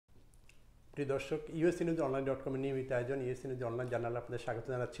প্রিয় দর্শক, UsaNewsOnline.com এর নিয়মিত আয়োজন UsaNews অনলাইন জার্নালে আপনাদের স্বাগত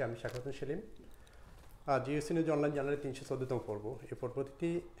জানাচ্ছি। আমি স্বাগত সেলিম। আজ UsaNews অনলাইন জার্নালের 314তম পর্ব। এই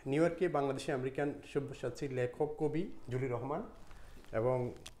পর্বটি নিউ ইয়র্কে বাংলাদেশি আমেরিকান সব্যসাচী লেখক কবি জুলি রহমান এবং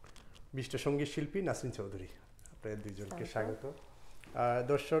বিশিষ্ট সঙ্গীত শিল্পী নাসরিন চৌধুরী, আপনাদের দুইজনকে স্বাগত।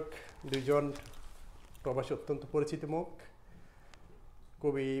 দর্শক, দুইজন প্রবাসী অত্যন্ত পরিচিত মুখ।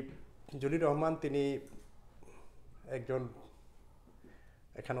 কবি জুলি রহমান, তিনি একজন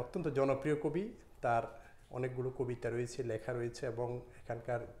এখানে অত্যন্ত জনপ্রিয় কবি। তার অনেকগুলো কবিতা রয়েছে, লেখা রয়েছে এবং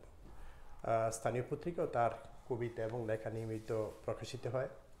এখানকার স্থানীয় পত্রিকাও তার কবিতা এবং লেখা নিয়মিত প্রকাশিত হয়।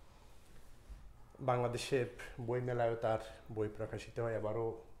 বাংলাদেশের বইমেলায়ও তার বই প্রকাশিত হয়, এবারও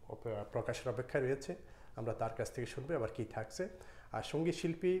প্রকাশের অপেক্ষায় রয়েছে। আমরা তার কাছ থেকে শুনবো আবার কী থাকছে। আর সঙ্গীত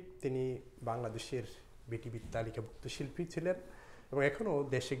শিল্পী, তিনি বাংলাদেশের বিটিভির তালিকাভুক্ত শিল্পী ছিলেন এবং এখনও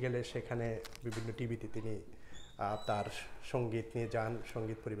দেশে গেলে সেখানে বিভিন্ন টিভিতে তিনি তার সঙ্গীত নিয়ে যান,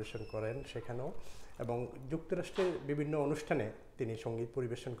 সঙ্গীত পরিবেশন করেন সেখানেও, এবং যুক্তরাষ্ট্রের বিভিন্ন অনুষ্ঠানে তিনি সঙ্গীত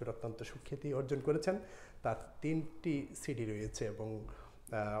পরিবেশন করে অত্যন্ত সুখ্যাতি অর্জন করেছেন। তার 3টি সিডি রয়েছে এবং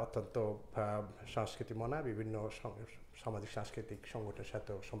অত্যন্ত সংস্কৃতি মনা বিভিন্ন সামাজিক সাংস্কৃতিক সংগঠনের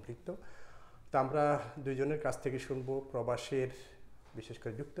সাথেও সম্পৃক্ত। তো আমরা দুইজনের কাছ থেকে শুনবো প্রবাসের, বিশেষ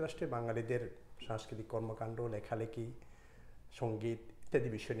করে যুক্তরাষ্ট্রে বাঙালিদের সাংস্কৃতিক কর্মকাণ্ড, লেখালেখি, সঙ্গীত ইত্যাদি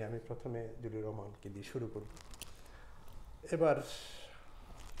বিষয় নিয়ে। আমি প্রথমে জুলি রহমানকে দিয়ে শুরু করব। এবার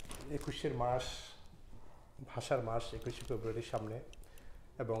 21 মাস, ভাষার মাস, 21 ফেব্রুয়ারির সামনে,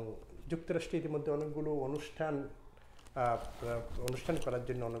 এবং যুক্তরাষ্ট্রে ইতিমধ্যে অনেকগুলো অনুষ্ঠান করার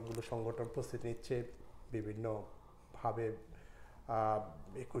জন্য অনেকগুলো সংগঠন প্রস্তুতি নিচ্ছে। বিভিন্নভাবে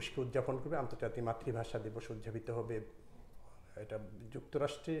 21কে উদযাপন করবে। আন্তর্জাতিক মাতৃভাষা দিবস উদযাপিত হবে। এটা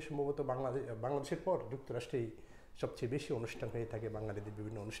যুক্তরাষ্ট্রে সম্ভবত বাংলাদেশের পর যুক্তরাষ্ট্রেই সবচেয়ে বেশি অনুষ্ঠান হয়ে থাকে, বাঙালিদের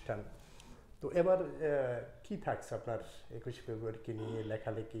বিভিন্ন অনুষ্ঠান। তো এবার কি থাকছে আপনার 21 ফেব্রুয়ারিকে নিয়ে,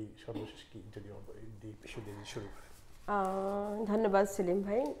 লেখালেখি সর্বশেষ কি, যদি শুরু করেন? ধন্যবাদ সেলিম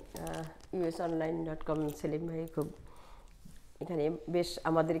ভাই। UsaOnline.com সেলিম ভাই খুব এখানে বেশ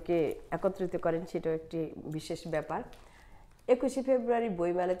আমাদেরকে একত্রিত করেন, সেটাও একটি বিশেষ ব্যাপার। 21 ফেব্রুয়ারি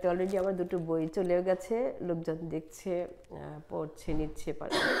বইমেলাতে অলরেডি আমার 2টো বই চলেও গেছে, লোকজন দেখছে, পড়ছে, নিচ্ছে,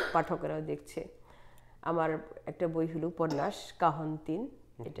 পাঠকেরাও দেখছে। আমার একটা বই হলো উপন্যাস কাহন 3,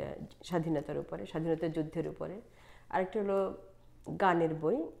 এটা স্বাধীনতার উপরে, স্বাধীনতা যুদ্ধের উপরে। আরেকটা হলো গানের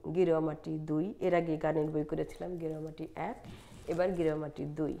বই গেরুয়া মাটি 2। এর আগে গানের বই করেছিলাম গেরুয়া মাটি 1, এবার গেরুয়া মাটি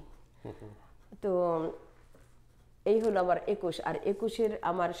 2। তো এই হলো আমার 21। আর 21-এর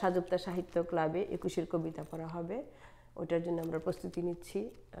আমার সাজপ্তা সাহিত্য ক্লাবে 21-এর কবিতা পড়া হবে, ওটার জন্য আমরা প্রস্তুতি নিচ্ছি।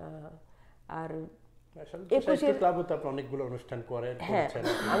 আর 21-এর ক্লাবে তো আপনি অনেকগুলো অনুষ্ঠান করেন। হ্যাঁ,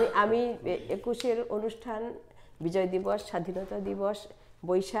 আমি 21-এর অনুষ্ঠান, বিজয় দিবস, স্বাধীনতা দিবস,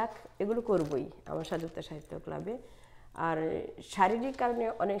 বৈশাখ, এগুলো করবই আমার সাজপ্তা সাহিত্য ক্লাবে। আর শারীরিক কারণে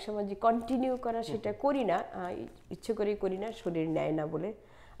অনেক সময় যে কন্টিনিউ করা সেটা করি না, ইচ্ছে করেই করি না, শরীর নেয় না বলে।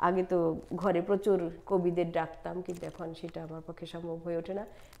 আগে তো ঘরে প্রচুর কবিদের ডাকতাম, কিন্তু এখন সেটা আমার পক্ষে সম্ভব হয়ে ওঠে না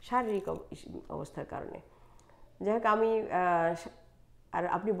শারীরিক অবস্থার কারণে। যাই হোক, আমি আর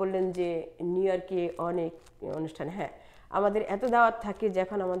আপনি বললেন যে নিউ ইয়র্কে অনেক অনুষ্ঠান। হ্যাঁ, আমাদের এত দাওয়াত থাকে যে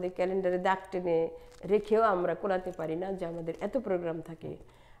এখন আমাদের ক্যালেন্ডারে দাগ টেনে রেখেও আমরা কোলাতে পারি না, যে আমাদের এত প্রোগ্রাম থাকে।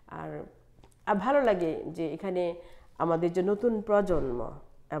 আর ভালো লাগে যে এখানে আমাদের যে নতুন প্রজন্ম,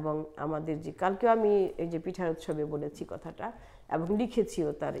 এবং আমাদের যে কালকেও আমি এই যে পিঠার উৎসবে বলেছি কথাটা এবং লিখেছিও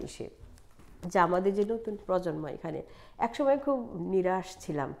তার এসে, যে আমাদের যে নতুন প্রজন্ম এখানে, একসময় খুব নিরাশ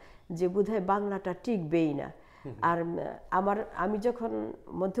ছিলাম যে বোধহয় বাংলাটা টিকবেই না। আর আমি যখন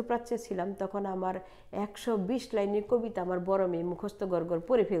মধ্যপ্রাচ্যে ছিলাম তখন আমার 120 লাইনের কবিতা আমার বড় মেয়ে মুখস্থ গড়গড়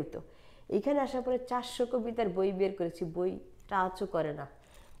পড়ে ফেলতো। এখানে আসার পরে 400 কবিতার বই বের করেছি, বই টাচও করে না।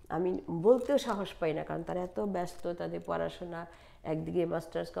 আমি বলতেও সাহস পাই না, কারণ তারা এত ব্যস্ত, তাদের পড়াশোনা, একদিকে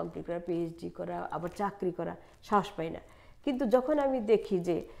মাস্টার্স কমপ্লিট করা, PhD করা, আবার চাকরি করা, সাহস পাই না। কিন্তু যখন আমি দেখি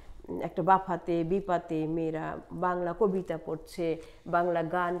যে একটা বাফাতে বিপাতে মেয়েরা বাংলা কবিতা পড়ছে, বাংলা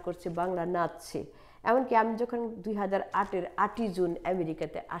গান করছে, বাংলা নাচছে, এমনকি আমি যখন 2008-এর 8ই জুন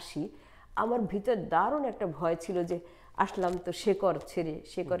আমেরিকাতে আসি, আমার ভিতর দারুণ একটা ভয় ছিল যে আসলাম তো শেকড় ছেড়ে,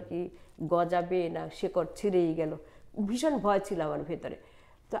 শেকড় কি গজাবে না শেকড় ছেড়েই গেল, ভীষণ ভয় ছিল আমার ভেতরে।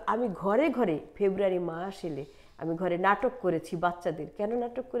 তো আমি ঘরে ঘরে ফেব্রুয়ারি মাস এলে আমি ঘরে নাটক করেছি বাচ্চাদের। কেন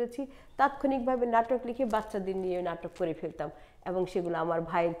নাটক করেছি? তাৎক্ষণিকভাবে নাটক লিখে বাচ্চাদের নিয়ে নাটক করে ফেলতাম, এবং সেগুলো আমার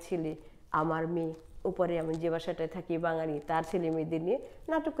ভাইয়ের ছেলে, আমার মেয়ে, উপরে আমি যে বাসাটায় থাকি বাঙালি, তার ছেলে মেয়েদের নিয়ে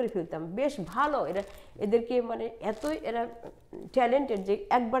নাটক করে ফেলতাম। বেশ ভালো, এদেরকে মানে এতই এরা ট্যালেন্টেড যে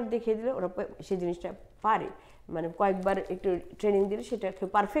একবার দেখিয়ে দিলে ওরা সেই জিনিসটা পারে, মানে কয়েকবার একটু ট্রেনিং দিলে সেটা একটু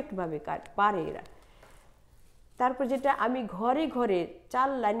পারফেক্টভাবে পারে এরা। তারপর যেটা আমি ঘরে ঘরে 4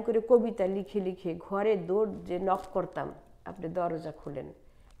 লাইন করে কবিতা লিখে লিখে ঘরে দৌড় যে নক করতাম, আপনি দরজা খুলেন।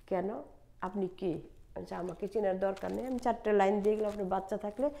 কেন? আপনি কে? আচ্ছা, আমাকে চেনার দরকার নেই, আমি 4টা লাইন দিয়ে গেলাম, আপনার বাচ্চা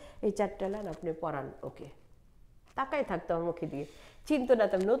থাকলে এই 4টা লাইন আপনি পড়ান ওকে। তাকাই থাকতো আমার মুখে দিয়ে, চিন্তা না,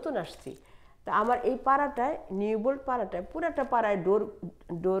 আমি নতুন আসছি। তা আমার এই পাড়াটায়, নিউ বোল্ড পাড়াটায়, পুরাটা পাড়ায় ডোর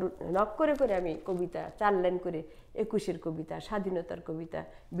ডোর নক করে করে আমি কবিতা 4 লাইন করে, 21-এর কবিতা, স্বাধীনতার কবিতা,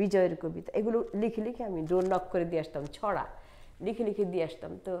 বিজয়ের কবিতা, এগুলো লিখে লিখে আমি ডোর নক করে দিয়ে আসতাম, ছড়া লিখে লিখে দিয়ে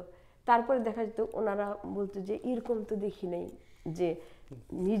আসতাম। তো তারপরে দেখা যেত ওনারা বলতো যে এরকম তো দেখি নেই, যে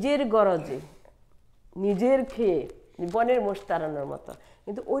নিজের গরজে নিজের খেয়ে বনের মোষ তাড়ানোর মতো।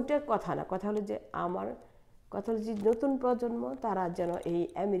 কিন্তু ওইটার কথা না, কথা হলো যে আমার কথা হলো যে নতুন প্রজন্ম তারা যেন এই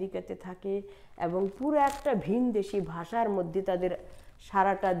আমেরিকাতে থাকে এবং পুরো একটা ভিনদেশি ভাষার মধ্যে তাদের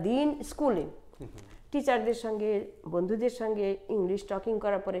সারাটা দিন স্কুলে টিচারদের সঙ্গে, বন্ধুদের সঙ্গে ইংলিশ টকিং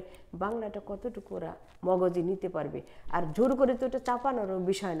করার পরে বাংলাটা কতটুকু ওরা মগজে নিতে পারবে। আর জোর করে তো এটা চাপানোরও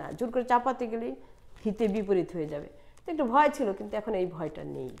বিষয় না, জোর করে চাপাতে গেলেই হিতে বিপরীত হয়ে যাবে। তো একটু ভয় ছিল, কিন্তু এখন এই ভয়টা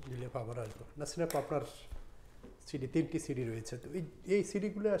নেই। নাসরিন আপু, আপনার সিডি 3টি সিডি রয়েছে, তো এই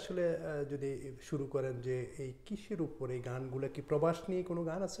সিডিগুলো আসলে যদি শুরু করেন যে এই কিসের উপরে গানগুলো, কি প্রবাস নিয়ে কোনো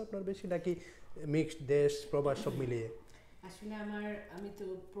গান আছে আপনার বেশি, নাকি মিক্সড দেশ প্রবাস সব মিলিয়ে? আসলে আমি তো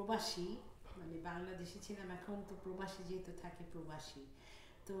প্রবাসী, মানে বাংলাদেশে ছিলাম, এখন তো প্রবাসী যেহেতু থাকি প্রবাসী,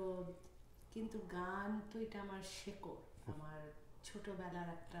 তো কিন্তু গান তো এটা আমার শেকড়, আমার ছোটবেলার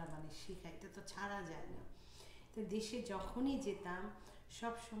একটা মানে শেখা, এটা তো ছাড়া যায় না। তো দেশে যখনই যেতাম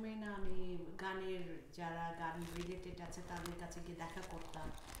সব সময় না আমি গানের যারা গান রিলেটেড আছে তাদের কাছে গিয়ে দেখা করতাম।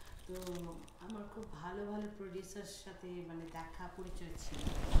 তো আমার খুব ভালো ভালো প্রডিউসার সাথে মানে দেখা পরিচয় ছিল।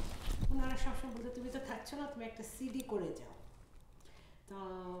 ওনারা সবসময় বলতো তুমি তো থাকছো না, তুমি একটা সিডি করে যাও। তো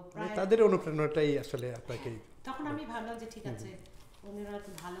প্রায় তাদের অনুপ্রেরণাটাই আসলে আপনাকে, তখন আমি ভাবলাম যে ঠিক আছে, ওনারা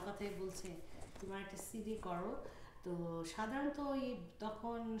তো ভালো কথাই বলছে, তোমার একটা সিডি করো। তো সাধারণত ওই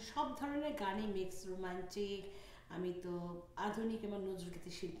তখন সব ধরনের গানই মিক্স, রোমান্টিক, আমি তো আধুনিক এবং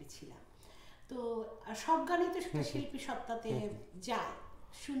নজরুলগীতি শিল্পী ছিলাম। তো আর সব গানই তো সেটা শিল্পী সত্তাতে যায়,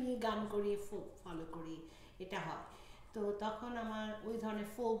 শুনি গান করি, ফোক ফলো করি, এটা হয়। তো তখন আমার ওই ধরনের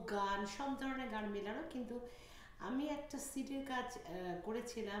ফোক গান, সব ধরনের গান মেলানো। কিন্তু আমি একটা সিডির কাজ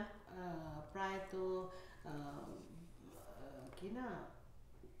করেছিলাম প্রায় তো কি না,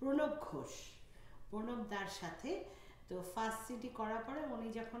 প্রণব দার সাথে। তো ফার্স্ট সিডি করার পরে উনি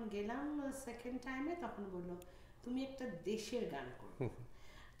যখন গেলাম সেকেন্ড টাইমে, তখন বললো তুমি একটা দেশের গান করবে,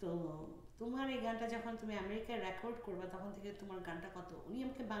 তো তোমার এই গানটা যখন তুমি আমেরিকায় রেকর্ড করবে তখন থেকে তোমার গানটা কত, উনি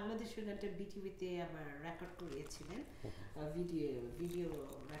আমাকে বাংলাদেশের গানটা বিটিভিতে আবার রেকর্ড করিয়েছিলেন, ভিডিও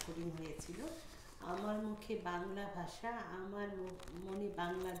রেকর্ডিং হয়েছিল। আমার মুখে বাংলা ভাষা, আমার মনে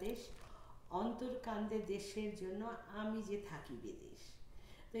বাংলাদেশ, অন্তর কান্দে দেশের জন্য, আমি যে থাকি বিদেশ।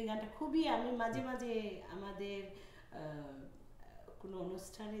 তো এই গানটা খুবই, আমি মাঝে মাঝে আমাদের কোনো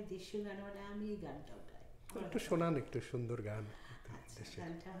অনুষ্ঠানে দেশীয় গান হলে আমি এই গানটাও গাই। একটু শোনান, একটু সুন্দর গান।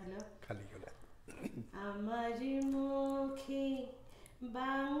 গানটা হলো খালি গলা। আমার মুখে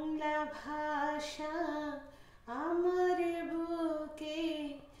বাংলা ভাষা, আমার বুকে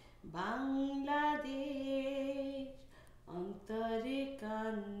বাংলাদেশ, অন্তরে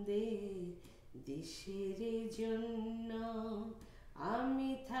কান্দে দেশের জন্য,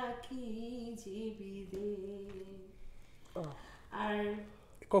 আমি থাকি যে বিদেশ। আর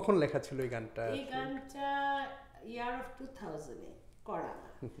কখন লেখা ছিল এই গানটা? এই গানটা ইয়ার অফ 2000-এ করা।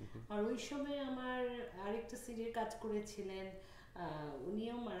 আর ওই সময় আমার আরেকটা সিডির কাজ করেছিলেন,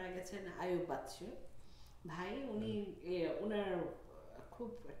 উনিও মারা গেছেন, আয়ুব বাচ্চু ভাই, উনি ওনার খুব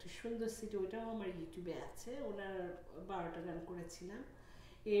একটা সুন্দর সিডি, ওইটাও আমার ইউটিউবে আছে, ওনার 12টা গান করেছিলাম।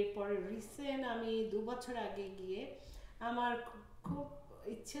 এরপরে রিসেন্ট আমি 2 বছর আগে গিয়ে আমার খুব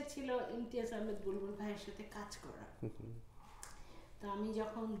ইচ্ছে ছিল ইমতিয়াজ আহমেদ বুলবুল ভাইয়ের সাথে কাজ করা। তো আমি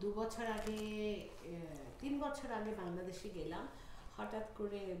যখন 2 বছর আগে 3 বছর আগে বাংলাদেশে গেলাম, হঠাৎ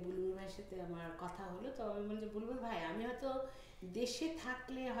করে বুলবুল ভাইয়ের সাথে আমার কথা হলো। তো আমি বললাম বুলবুল ভাই, আমি হয়তো দেশে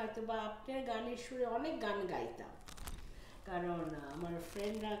থাকলে হয়তো বা আপনার গানের সুরে অনেক গান গাইতাম, কারণ আমার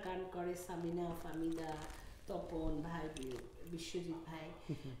ফ্রেন্ডরা গান করে, সামিনা, ফামিদা, তপন ভাই, বিশ্বজিৎ ভাই,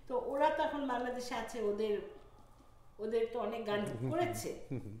 তো ওরা তো এখন বাংলাদেশে আছে, ওদের তো অনেক গান করেছে।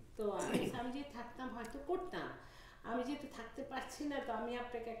 তো আমি যে থাকতাম হয়তো করতাম, আমি যেহেতু থাকতে পারছি না, তো আমি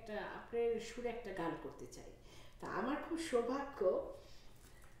আপনাকে আপনার সুরে একটা গান করতে চাই। তা আমার খুব সৌভাগ্য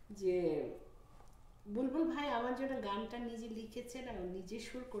যে বুলবুল ভাই আমার জন্য গানটা নিজে লিখেছেন এবং নিজে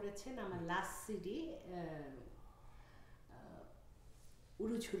সুর করেছেন। আমার লাস্ট সিডি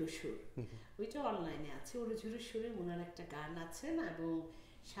উড়ুঝুরু সুর, ওইটা অনলাইনে আছে, উড়ুঝুরু সুরে ওনার একটা গান আছে না, এবং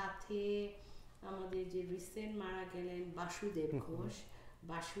সাথে আমাদের যে রিসেন্ট মারা গেলেন বাসুদেব ঘোষ,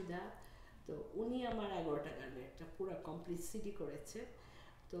 বাসুদা, তো উনি আমার 11টা গানের একটা পুরো কমপ্লিট সিডি করেছে।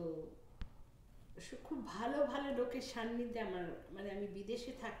 তো খুব ভালো ভালো লোকের সান্নিধ্যে আমার, মানে আমি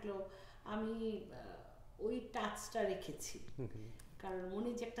বিদেশে থাকলেও আমি ওই টাচটা রেখেছি, কারণ মনে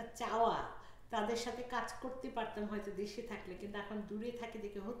যে একটা চাওয়া, তাদের সাথে কাজ করতে পারতাম হয়তো দেশে থাকলে, কিন্তু এখন দূরে থাকে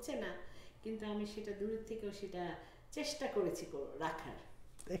দেখে হচ্ছে না, কিন্তু আমি সেটা দূরের থেকেও সেটা চেষ্টা করেছি রাখার।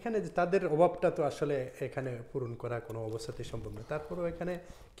 এখানে তাদের অভাবটা তো আসলে এখানে পূরণ করা কোনো অবস্থাতেই সম্ভব নয়, তারপরেও এখানে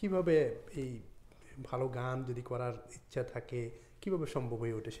কিভাবে এই ভালো গান যদি করার ইচ্ছা থাকে কিভাবে সম্ভব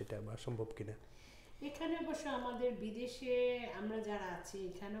হয়ে ওঠে সেটা, বা সম্ভব কিনা? এখানে অবশ্য আমাদের বিদেশে আমরা যারা আছি,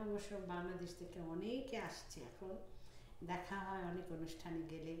 এখানে অবশ্য বাংলাদেশ থেকে অনেকে আসছে, এখন দেখা হয় অনেক অনুষ্ঠানে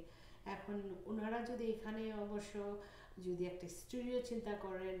গেলে। এখন ওনারা যদি এখানে অবশ্য যদি একটা স্টুডিও চিন্তা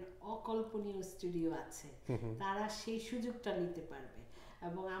করেন, অকল্পনীয় স্টুডিও আছে, তারা সেই সুযোগটা নিতে পারবে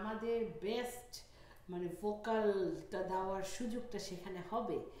এবং আমাদের বেস্ট মানে ভোকালটা দেওয়ার সুযোগটা সেখানে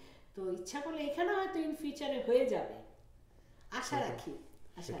হবে। তো ইচ্ছা করলে এখানে হয়তো ইন ফিউচারে হয়ে যাবে, আশা রাখি।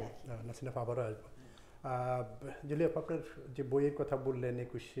 নাসরিন আপা আবারও আসবো। জুলি আপা, আপনার যে বইয়ের কথা বললেন,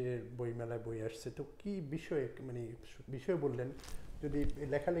 21 বই মেলায় বই আসছে, তো কি বিষয়ে মানে বিষয় বললেন, যদি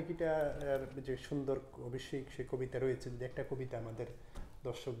লেখালেখিটা যে সুন্দর অবশ্যই সে কবিতা রয়েছে, যদি একটা কবিতা আমাদের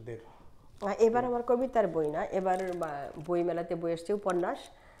দর্শকদের। এবার আমার কবিতার বই না, এবার বই মেলাতে বই আসছে উপন্যাস,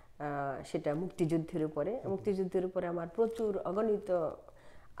 সেটা মুক্তিযুদ্ধের উপরে। মুক্তিযুদ্ধের উপরে আমার প্রচুর অগণিত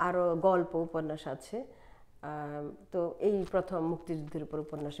আরও গল্প উপন্যাস আছে। তো এই প্রথম মুক্তিযুদ্ধের উপর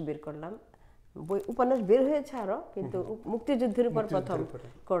উপন্যাস বের করলাম। বই উপন্যাস বের হয়েছে আরও, কিন্তু মুক্তিযুদ্ধের উপর প্রথম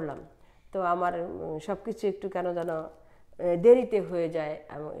করলাম। তো আমার সব কিছু একটু কেন যেন দেরিতে হয়ে যায়,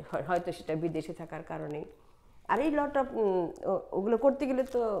 হয়তো সেটা বিদেশে থাকার কারণেই। আর এই লটা ওগুলো করতে গেলে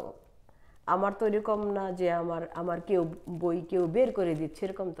তো আমার তো এরকম না যে আমার কেউ বই কেউ বের করে দিচ্ছে,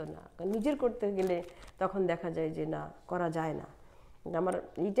 এরকম তো না। নিজের করতে গেলে তখন দেখা যায় যে না, করা যায় না।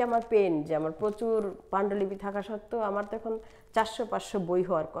 এইটা আমার পেন যে আমার প্রচুর পাণ্ডুলিপি থাকা সত্ত্বেও আমার তো এখন 400-500 বই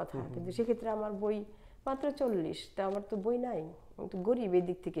হওয়ার কথা, কিন্তু সেক্ষেত্রে আমার বই মাত্র 40। তা আমার তো বই নাই, আমি তো গরিব এই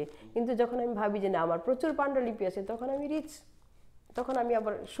দিক থেকে। কিন্তু যখন আমি ভাবি যে না আমার প্রচুর পাণ্ডুলিপি আছে, তখন আমি রিচ, তখন আমি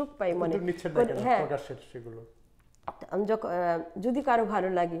আবার সুখ পাই মনে। হ্যাঁ, যদি কারো ভালো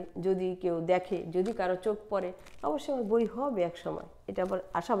লাগে, যদি কেউ দেখে, যদি কারো চোখ পড়ে, অবশ্যই আমার বই হবে এক সময়, এটা আবার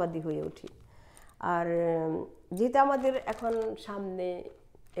আশাবাদী হয়ে উঠি। আর যেহেতু আমাদের এখন সামনে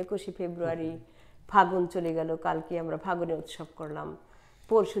 21শে ফেব্রুয়ারি, ফাগুন চলে গেল, কালকে আমরা ফাগুনের উৎসব করলাম,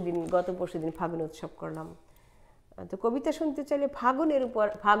 গত পরশুদিন ফাগুনের উৎসব করলাম। তো কবিতা শুনতে চাইলে ফাগুনের উপর,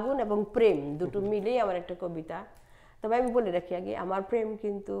 ফাগুন এবং প্রেম দুটো মিলেই আমার একটা কবিতা। তবে আমি বলে রাখি আগে, আমার প্রেম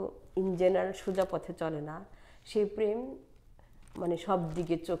কিন্তু ইন জেনারেল সোজা পথে চলে না। সেই প্রেম মানে সব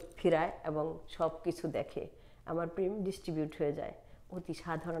দিকে চোখ ফিরায় এবং সব কিছু দেখে। আমার প্রেম ডিস্ট্রিবিউট হয়ে যায় অতি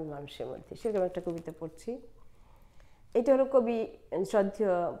সাধারণ মানুষের মধ্যে, সেরকম একটা কবিতা পড়ছি। এটা হলো কবি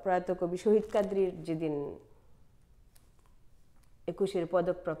শ্রদ্ধেয় প্রয়াত কবি শহীদ কাদরীর যেদিন 21-এর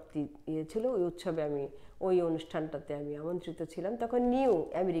পদকপ্রাপ্তি ছিল, ওই উৎসবে আমি ওই অনুষ্ঠানটাতে আমি আমন্ত্রিত ছিলাম। তখন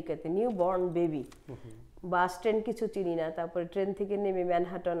আমেরিকাতে new born baby, bus train কিছু চিনি না। তারপরে ট্রেন থেকে নেমে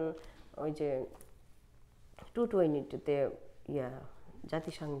ম্যানহাটন ওই যে 220-তে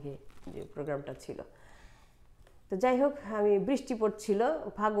জাতিসংঘে যে প্রোগ্রামটা ছিল। তো যাই হোক, আমি বৃষ্টি পড়ছিল,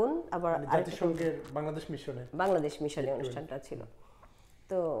 ফাগুন, আবার জাতিসংঘের বাংলাদেশ মিশনে অনুষ্ঠানটা ছিল।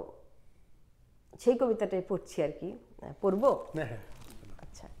 তো সেই কবিতাটাই পড়ছি আর কি, পড়বো।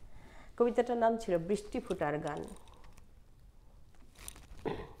 আচ্ছা, কবিতাটার নাম ছিল বৃষ্টি ফোটার গান।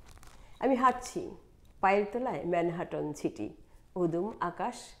 আমি হাঁটছি পায়ের তলায় ম্যানহাটন সিটি, উদুম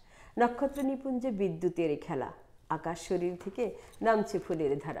আকাশ, নক্ষত্র নিপুঞ্জে বিদ্যুতের খেলা, আকাশ শরীর থেকে নামছে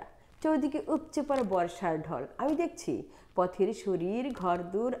ফুলের ধারা, চৌদিকে উপচে পড়া বর্ষার ঢল। আমি দেখছি পথের শরীর,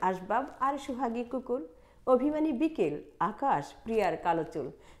 ঘরদূর, আসবাব আর সুহাগী কুকুর, অভিমানী বিকেল, আকাশ, প্রিয়ার কালো চুল,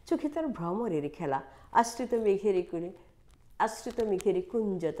 চোখে তার ভ্রমরের খেলা, আশ্রিত মেঘের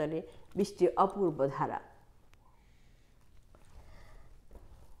কুঞ্জতলে বৃষ্টির অপূর্ব ধারা।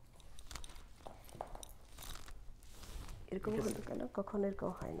 এরকম হলো কেন? কখনো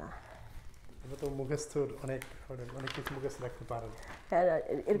এরকম হয় না। হ্যাঁ,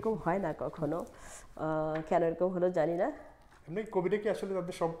 এরকম হয় না কখনো, কেন এরকম হলো জানি না। কবিতা কি আসলে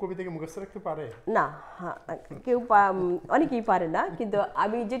তাদের সব কবিতাকে মুখস্থ রাখতে পারে না? কেউ, অনেকেই পারে না, কিন্তু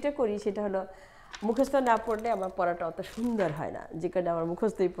আমি যেটা করি সেটা হলো মুখস্থ না পড়লে আমার পড়াটা অত সুন্দর হয় না, যে কারণে আমার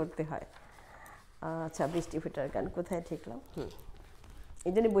মুখস্থই পড়তে হয়। আচ্ছা, বৃষ্টি ফোটার গান কোথায় ঠিকলাম?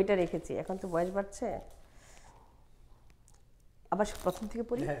 এই জন্য বইটা রেখেছি। এখন তো বয়স বাড়ছে, আবার প্রথম থেকে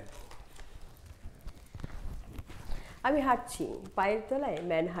পড়ি। আমি হাঁটছি পায়ের তলায়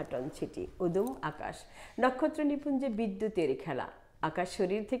ম্যানহাটন সিটি, উদুম আকাশ, নক্ষত্র নিপুঞ্জে বিদ্যুতের খেলা, আকাশ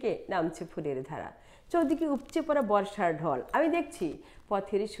শরীর থেকে নামছে ফুলের ধারা, চৌদিকে উপচে পড়া বর্ষার ঢল। আমি দেখছি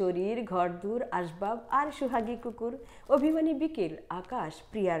পথের শরীর, ঘরদূর, আসবাব আর সুহাগী কুকুর, অভিমানী বিকেল, আকাশ,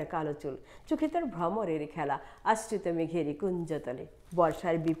 প্রিয়ার কালো চুল, চোখে তার ভ্রমরের খেলা, আশ্রিত মেঘের কুঞ্জতলে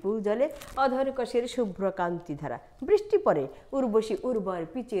বর্ষার বিপুল জলে অধরকশের শুভ্র কান্তি ধারা, বৃষ্টি পড়ে উর্বশী উর্বর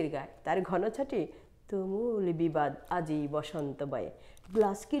পিচের গায়ে, তার ঘন ছাটে তুমুল বিবাদ আজই বসন্ত বয়ে,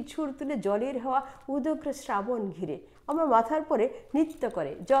 গ্লাসকির সুর তুলে জলের হাওয়া উদগ্র শ্রাবণ ঘিরে আমার মাথার পরে নৃত্য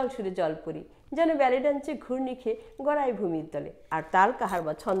করে জল সুরে জল পরি, যেন ব্যালে ডান্সে ঘূর্ণি খেয়ে গড়ায় ভূমির তলে, আর তাল কাহার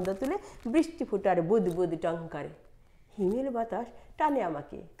বা ছন্দ তুলে বৃষ্টি ফুটার বুদ বুদ টঙ্কারে। হিমেল বাতাস টানে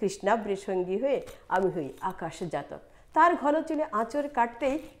আমাকে কৃষ্ণাব্রের সঙ্গী হয়ে আমি হই আকাশ জাতক, তার ঘন চুলে আঁচড়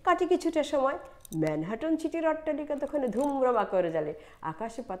কাটতেই কাটি কিছুটা সময়। ম্যানহাটন সিটির অট্টালিকা তখন ধূম্রমা করে জ্বালে,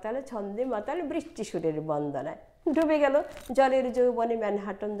 আকাশে পাতালে ছন্দে মাতালে বৃষ্টি সুরের বন্দনায়, ডুবে গেল জলের যৌবনে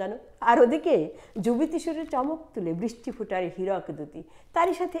ম্যানহাটন জানো। আর ওদিকে যুবতী সুরের চমক তুলে বৃষ্টি ফুটার হীরক দুতি,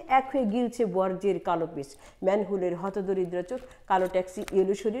 তারই সাথে এক হয়ে গিলছে বর্জ্যের কালো পিস, ম্যানহুলের হতদরিদ্র চোখ, কালো ট্যাক্সি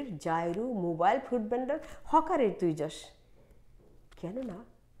ইয়েলো শরীর, জায়রু মোবাইল ফুড ভেন্ডার হকারের তুই যশ। কেননা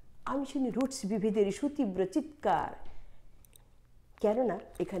আমি শুনি রুটস বিভেদের সুতীব্র চিৎকার, কেননা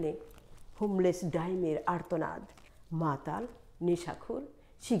এখানে হোমলেস ডাইমের আর্তনাদ, মাতাল নেশাখোর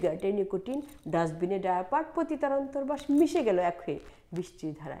সিগারেটে নিকোটিন ডাস্টবিনে ডায়াপার পতিতার অন্তর্বাস মিশে গেল এক হয়ে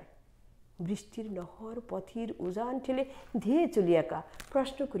বৃষ্টির ধারায়। বৃষ্টির নহর পথির উজান ঠেলে ধেয়ে চলি একা,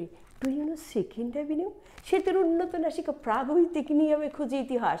 প্রশ্ন করি do you know second avenue? সেতুর উন্নত নাসিকা প্রাগৈতিক নিয়মে খুঁজে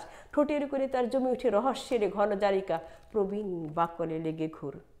ইতিহাস, ঠোঁটের করে তার জমে ওঠে রহস্যের ঘন জারিকা, প্রবীণ বাকলে লেগে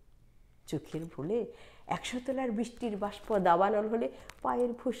ঘুর। চোখের ভুলে 100 তলার বৃষ্টির বাষ্প দাবানল হলে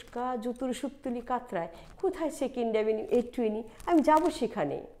পায়ের ফুসকা জুতুর সুতুলি কাতরায়, কোথায় সেকেন্ড অ্যাভিনিউ 820? আমি যাব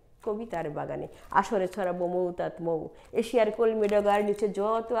সেখানে কবিতার বাগানে, আসরে ছড়াবো মৌতাত মৌ, এশিয়ার কলমি ডগার নিচে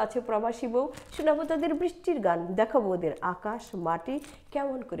যত আছে প্রবাসী বউ, শোনাবো তাদের বৃষ্টির গান, দেখাবো ওদের আকাশ মাটি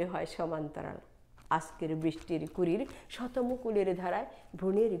কেমন করে হয় সমান্তরাল। আজকের বৃষ্টির কুড়ির শতমুকুলের ধারায়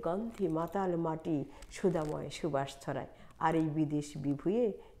ভ্রূণের গন্ধে মাতাল মাটি সুদাময় সুবাস ছড়ায়, আর এই বিদেশ বিভুয়ে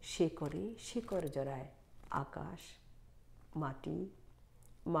শেকড়ে শেকড় জড়ায়। আকাশ মাটি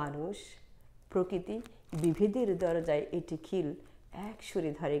মানুষ প্রকৃতি বিভেদের দরজায় এটি খিল, এক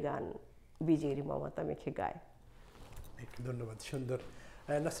সুরে ধরে গান বীজের মমতা মেখে গায়। ধন্যবাদ, সুন্দর।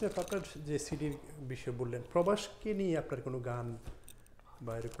 নাসরিন, আপনার যে সিডির বিষয়ে বললেন, প্রবাসকে নিয়ে আপনার কোনো গান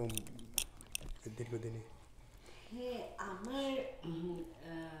বা এরকম দীর্ঘদিনে? হ্যাঁ, আমার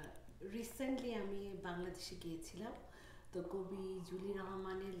রিসেন্টলি আমি বাংলাদেশে গিয়েছিলাম, তো কবি জুলি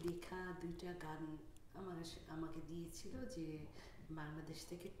রহমানের লেখা 2টা গান আমাকে দিয়েছিল যে বাংলাদেশ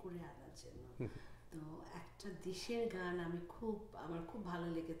থেকে করে আনার জন্য। তো একটা দেশের গান আমার খুব ভালো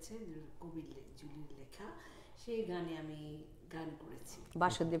লেগেছে, কবি জুলির লেখা, সেই গানে আমি গান করেছি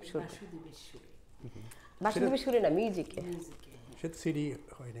বাসুদেব সুরে, বাসুদেবের সুরে না মিউজিকে। সেটা সিডি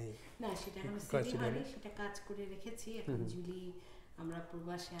হয় নাই না, সেটা এখন সিডি হয়নি, সেটা কাজ করে রেখেছি। এখন জুলি আমরা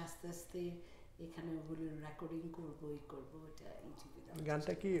প্রবাসে আস্তে আস্তে এখানে ওগুলো রেকর্ডিং করবো, এটা ইউটিউবে।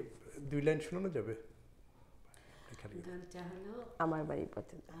 গানটা কি 2 লাইন শোনানো যাবে? গানটা হলো আমার বাড়ির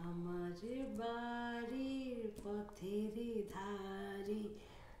পথে, আমার বাড়ির পথের ধারে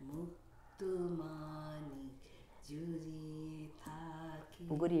মুক্ত মানিক জড়িয়ে থাকে,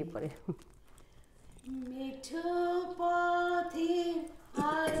 গড়িয়ে পড়ে মিঠো পথের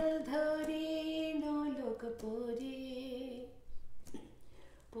হাল ধরে নোলক পরে,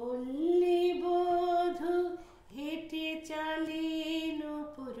 পল্লী বধূ হেঁটে চলে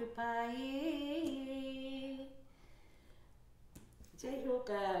নূপুর পায়ে। যাই হোক,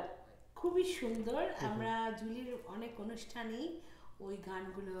 খুবই সুন্দর। আমরা জুলির অনেক অনুষ্ঠানেই ওই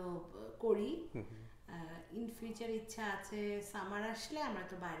গানগুলো করি। ইন ফিউচার ইচ্ছা আছে সামার আসলে আমরা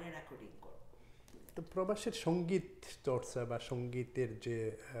তো বাইরে রেকর্ডিং করব। তো প্রবাসের সঙ্গীত চর্চা বা সঙ্গীতের যে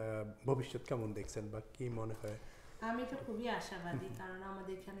ভবিষ্যৎ কেমন দেখছেন বা কি মনে হয়? আমি তো খুবই আশাবাদী, কারণ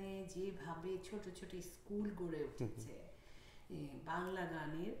আমাদের এখানে যেভাবে ছোট ছোট স্কুল গড়ে উঠেছে বাংলা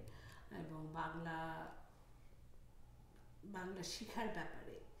গানের এবং বাংলা শিখার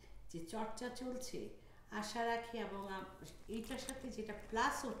ব্যাপারে যে চর্চা চলছে, আশা রাখি। এবং এইটার সাথে যেটা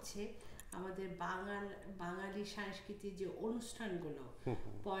প্লাস হচ্ছে, আমাদের বাঙালি সাংস্কৃতিক যে অনুষ্ঠানগুলো,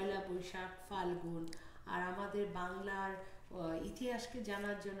 পয়লা বৈশাখ, ফাল্গুন, আর আমাদের বাংলার ইতিহাসকে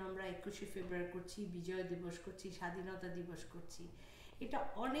জানার জন্য আমরা 21শে ফেব্রুয়ারি করছি, বিজয় দিবস করছি, স্বাধীনতা দিবস করছি। এটা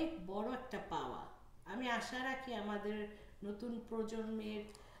অনেক বড় একটা পাওয়া। আমি আশা রাখি আমাদের নতুন প্রজন্মের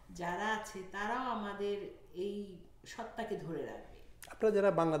যারা আছে তারাও আমাদের এই সত্তাকে ধরে রাখবে। আপনারা যারা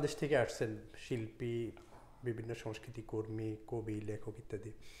বাংলাদেশ থেকে আসছেন, শিল্পী, বিভিন্ন সংস্কৃতি কর্মী, কবি, লেখক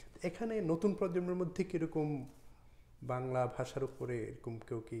ইত্যাদি, এখানে নতুন প্রজন্মের মধ্যে কিরকম বাংলা ভাষার উপরে এরকম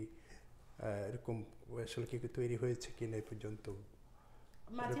কেউ কি এরকম আসলে কি তৈরি হয়েছে কিনা এই পর্যন্ত?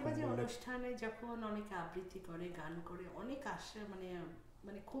 মাঝে মাঝে অনুষ্ঠানে যখন অনেকে আবৃত্তি করে, গান করে, অনেক আসে,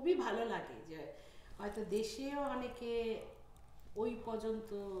 মানে খুবই ভালো লাগে যে হয়তো দেশেও অনেকে ওই পর্যন্ত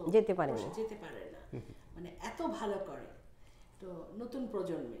যেতে পারে না, মানে এত ভালো করে। তো নতুন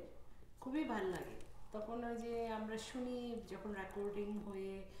প্রজন্মের খুবই ভালো লাগে। তখন ওই যে আমরা শুনি যখন রেকর্ডিং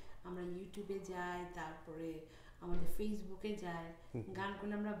হয়ে আমরা ইউটিউবে যাই, তারপরে আমাদের ফেসবুকে যাই,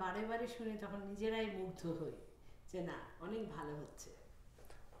 গানগুলো আমরা বারে বারে শুনি, তখন নিজেরাই মুগ্ধ হই যে না অনেক ভালো হচ্ছে।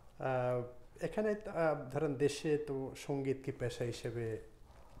 এখানে ধরেন দেশে তো সঙ্গীত কি পেশা হিসেবে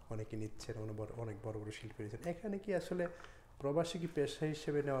অনেকে নিচ্ছেন, অনেক বড় বড় শিল্পী রয়েছেন, এখানে কি আসলে প্রবাসী কি পেশা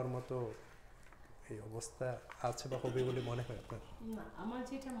হিসেবে নেওয়ার মতো এই অবস্থা আছে বা হবে বলে মনে হয় আপনার? না, আমার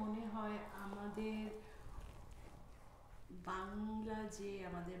যেটা মনে হয় আমাদের বাংলা যে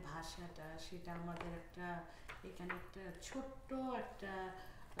আমাদের ভাষাটা, সেটা আমাদের একটা এখানে একটা ছোট্ট একটা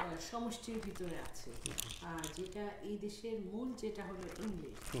সমষ্টির ভিতরে আছে, আর যেটা এই দেশের মূল যেটা হলো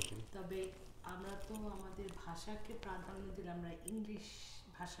ইংলিশ। তবে আমরা তো আমাদের ভাষাকে প্রাধান্য দিলে আমরা ইংলিশ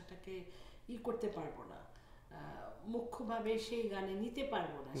ভাষাটাকে করতে পারবো না, মুখ্যভাবে সেই গানে নিতে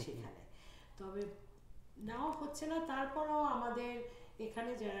পারবো না সেখানে। তবে নেওয়া হচ্ছে না, তারপরেও আমাদের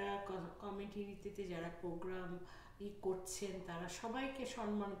এখানে যারা কমিউনিটিতে যারা প্রোগ্রাম করছেন তারা সবাইকে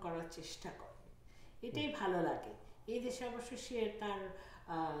সম্মান করার চেষ্টা করে, এটাই ভালো লাগে। এই দেশে অবশ্য সে তার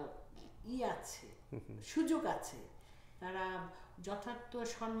আছে, সুযোগ আছে, তারা যথার্থ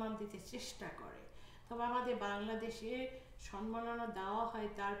সম্মান দিতে চেষ্টা করে। তবে আমাদের বাংলাদেশে সম্মাননা দেওয়া হয়,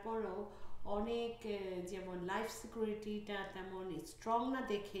 তারপরেও অনেক যেমন লাইফ সিকিউরিটিটা তেমন স্ট্রং না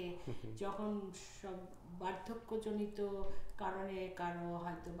দেখে, যখন সব বার্ধক্যজনিত কারণে কারো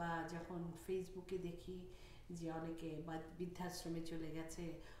হয়তো বা যখন ফেসবুকে দেখি যে অনেকে বা বৃদ্ধাশ্রমে চলে গেছে,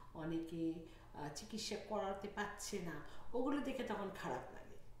 অনেকে চিকিৎসা করাতে পারছে না, ওগুলো দেখে তখন খারাপ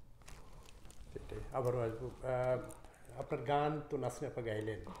লাগে। সেটাই, আবারও আসবো। আপনার গান তো নাসরিন আপা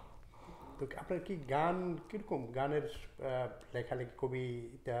গাইলেন, তো আপনার কি গান কিরকম গানের লেখালেখি,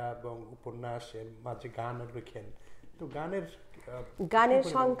 কবিতা এবং উপন্যাসের মাঝে গান লেখেন, তো গানের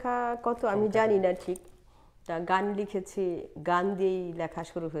সংখ্যা কত আমি জানি না ঠিক, তা গান লিখেছি, গান দিয়েই লেখা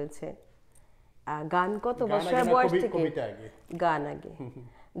শুরু হয়েছে। গান কত বছর বয়স থেকে? গান আগে,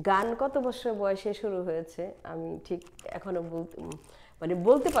 গান কত বছর বয়সে শুরু হয়েছে আমি ঠিক এখনো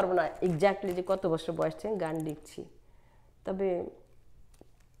বলতে পারবো না এক্স্যাক্টলি যে কত বছর বয়স থেকে গান লিখছি। তবে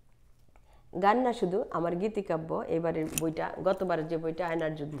গান না শুধু, আমার গীতিকাব্য, এবারের বইটা, গতবারের যে বইটা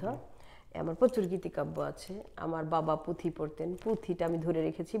আয়নার যুদ্ধ, আমার প্রচুর গীতিকাব্য আছে। আমার বাবা পুঁথি পড়তেন, পুঁথিটা আমি ধরে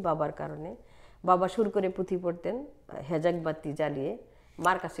রেখেছি বাবার কারণে। বাবা সুর করে পুঁথি পড়তেন হেজাক বাতি জ্বালিয়ে,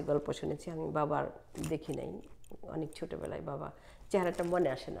 মার কাছে গল্প শুনেছি আমি, বাবার দেখি নাই, অনেক ছোটবেলায় বাবা চেহারাটা মনে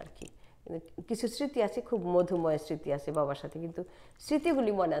আসে না আর কি। কিছু স্মৃতি আছে, খুব মধুময় স্মৃতি আছে বাবার সাথে, কিন্তু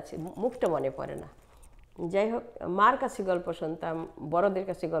স্মৃতিগুলি মনে আছে, মুখটা মনে পড়ে না। যাই হোক, মার কাছে গল্প শুনতাম, বড়দের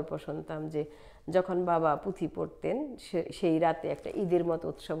কাছে গল্প শুনতাম যে যখন বাবা পুঁথি পড়তেন সেই রাতে একটা ঈদের মতো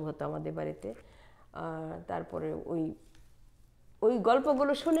উৎসব হতো আমাদের বাড়িতে। তারপরে ওই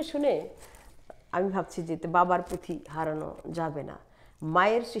গল্পগুলো শুনে শুনে আমি ভাবছি যে বাবার পুঁথি হারানো যাবে না।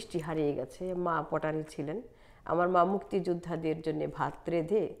 মায়ের সৃষ্টি হারিয়ে গেছে, মা পটারি ছিলেন। আমার মা মুক্তিযোদ্ধাদের জন্য ভাত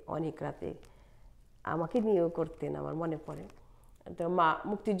রেঁধে অনেক রাতে আমাকে নিয়েও করতেন, আমার মনে পড়ে। তো মা,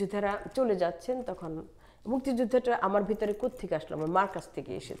 মুক্তিযোদ্ধারা চলে যাচ্ছেন, তখন মুক্তিযুদ্ধটা আমার ভিতরে কোত্থেকে আসলো? আমার মার কাছ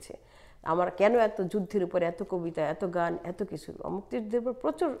থেকে এসেছে। আমার কেন এত যুদ্ধের উপরে এত কবিতা, এত গান, এত কিছু, মুক্তিযুদ্ধের উপর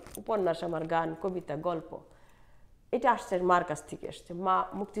প্রচুর উপন্যাস, আমার গান, কবিতা, গল্প, এটা আসছে মার কাছ থেকে আসছে। মা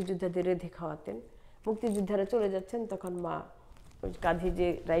মুক্তিযোদ্ধাদের রেঁধে খাওয়াতেন, মুক্তিযোদ্ধারা চলে যাচ্ছেন, তখন মা কাঁধে যে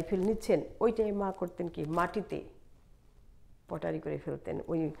রাইফেল নিচ্ছেন ওইটাই মা করতেন কি, মাটিতে পটারি করে ফেলতেন,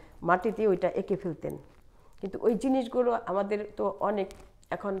 ওই মাটিতে ওইটা এঁকে ফেলতেন। কিন্তু ওই জিনিসগুলো আমাদের তো অনেক,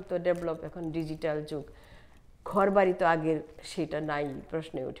 এখন তো ডেভেলপ, এখন ডিজিটাল যুগ, ঘর বাড়ি তো আগের সেটা নাই,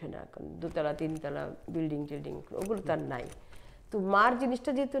 প্রশ্নে ওঠে না। এখন দোতলা তিনতলা বিল্ডিং টিল্ডিং ওগুলো তো আর নাই। তো মার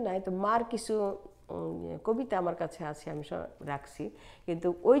জিনিসটা যেহেতু নাই, তো মার কিছু কবিতা আমার কাছে আছে, আমি সব রাখছি, কিন্তু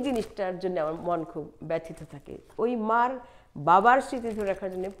ওই জিনিসটার জন্য আমার মন খুব ব্যথিত থাকে। ওই মার বাবার স্মৃতি ধরে রাখার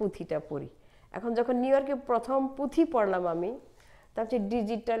জন্য পুঁথিটা পড়ি। এখন যখন নিউ ইয়র্কে প্রথম পুঁথি পড়লাম আমি, তারপরে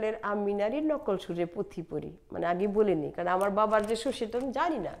ডিজিটালের আমিনারই নকল সুরে পুঁথি পড়ি, মানে আগে বলিনি, কারণ আমার বাবার যে সুর সেটা আমি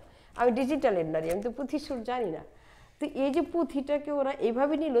জানি না, আমি ডিজিটালের নারী, আমি তো পুঁথির সুর জানি না। তো এই যে পুঁথিটাকে ওরা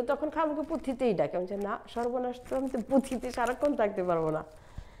এইভাবে নিল, তখন আমাকে পুঁথিতেই ডাকে। আমি না, সর্বনাশ, তো আমি তো পুঁথিতে সারাক্ষণ থাকতে পারবো না।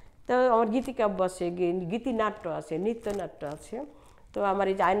 তো আমার গীতিকাব্য আছে, গীতিনাট্য আছে, নৃত্যনাট্য আছে। তো আমার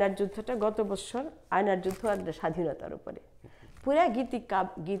এই যে আয়নার যুদ্ধটা গত বছর, আয়নার যুদ্ধ আর স্বাধীনতার উপরে পুরা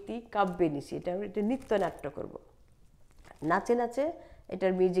গীতি কাব্যে নিছি। এটা নৃত্যনাট্য করব, নাচে নাচে।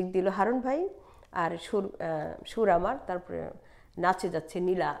 এটার মিউজিক দিল হারুন ভাই, আর সুর আমার। তারপরে নাচে যাচ্ছে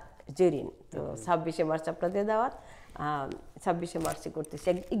নীলা জেরিন। তো 26শে মার্চ আপনাদের দাওয়াত, 26শে মার্চে করতেছি,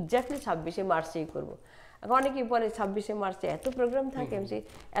 এক্স্যাক্টলি 26শে মার্চেই করবো। এখন অনেকেই বলে 26শে মার্চে এত প্রোগ্রাম থাকে, আমি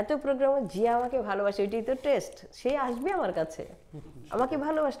এত প্রোগ্রাম, যে আমাকে ভালোবাসে ওইটাই তো টেস্ট, সে আসবে আমার কাছে, আমাকে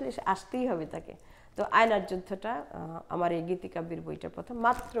ভালোবাসলে আসতেই হবে তাকে। তো আয়নার যুদ্ধটা আমার এই গীতিকাব্যের বইটা প্রথম,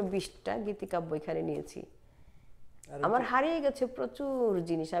 মাত্র 20টা গীতিকাব্য এখানে নিয়েছি। আমার হারিয়ে গেছে প্রচুর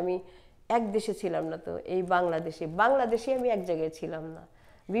জিনিস। আমি এক দেশে ছিলাম না, তো এই বাংলাদেশে আমি এক জায়গায় ছিলাম না,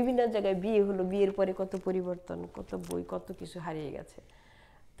 বিভিন্ন জায়গায় বিয়ে হলো, বিয়ের পরে কত পরিবর্তন, কত বই, কত কিছু হারিয়ে গেছে।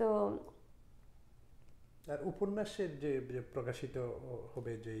 তো আর উপন্যাসের যে প্রকাশিত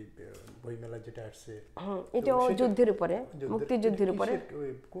হবে যে বইমেলা যেটা আসছে, এটাও যুদ্ধের উপরে, মুক্তিযুদ্ধের উপরে।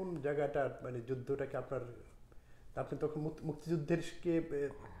 কোন জায়গাটা মানে যুদ্ধটাকে আপনি তখন মুক্তিযুদ্ধের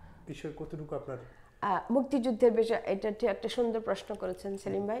বিষয় কতটুকু আপনার? মুক্তিযুদ্ধের বিষয়, এটা ঠিক একটা সুন্দর প্রশ্ন করেছেন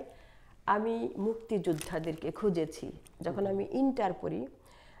সেলিম ভাই। আমি মুক্তিযোদ্ধাদেরকে খুঁজেছি যখন আমি ইন্টার পড়ি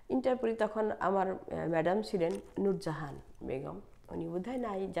তখন আমার ম্যাডাম ছিলেন নূরজাহান বেগম, উনি বোধহয়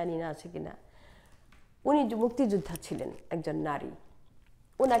নাই, জানি না আছে কিনা, উনি মুক্তিযোদ্ধা ছিলেন, একজন নারী।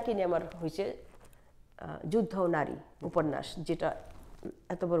 ওনাকে নিয়ে আমার হয়েছে যুদ্ধ ও নারী উপন্যাস, যেটা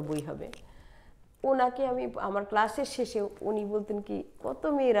এত বড় বই হবে। ওনাকে আমি আমার ক্লাসের শেষে উনি বলতেন কি, কত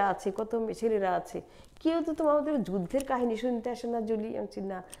মেয়েরা আছে, কত ছেলেরা আছে, কেউ তো তোমাদের যুদ্ধের কাহিনী শুনতে আসে না জুলি। আমি বলছি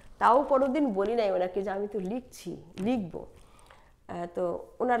না, তাও কোনোদিন বলি নাই ওনাকে যে আমি তো লিখবো। তো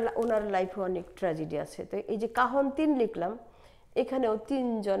ওনার লাইফে অনেক ট্র্যাজেডি আছে। তো এই যে কাহন 3 লিখলাম, এখানেও 3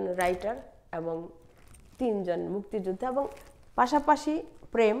 জন রাইটার এবং 3 জন মুক্তিযোদ্ধা, এবং পাশাপাশি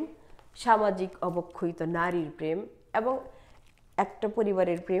প্রেম, সামাজিক অবক্ষয়িত নারীর প্রেম, এবং একটা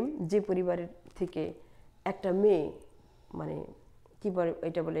পরিবারের প্রেম, যে পরিবারের থেকে একটা মেয়ে মানে কি বলে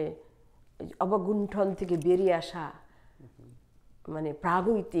এটা, বলে অবগুণ্ঠন থেকে বেরিয়ে আসা, মানে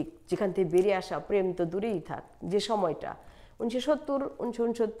প্রাগৈতিক, যেখান থেকে বেরিয়ে আসা, প্রেম তো দূরেই থাক, যে সময়টা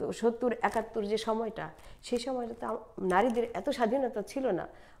 1970-71 যে সময়টা, সেই সময়টা তো নারীদের এত স্বাধীনতা ছিল না।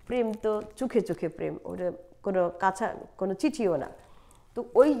 প্রেম তো চোখে চোখে প্রেম, ওটা কোনো চিঠিও না। তো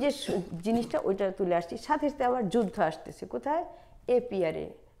ওই যে জিনিসটা, ওইটা তুলে আসছি। সাথে সাথে আমার যুদ্ধ আসতেছে, কোথায়? এপিআরে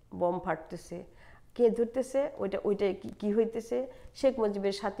বম ফাটতেছে, কে ধরতেছে, ওইটা কি হইতেছে, শেখ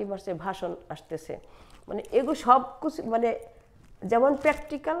মুজিবের 7ই মার্চের ভাষণ আসতেছে। মানে এগুলো সব কিছু মানে যেমন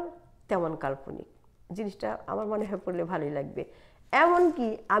প্র্যাকটিক্যাল তেমন কাল্পনিক। জিনিসটা আমার মনে হয় পড়লে ভালোই লাগবে। এমনকি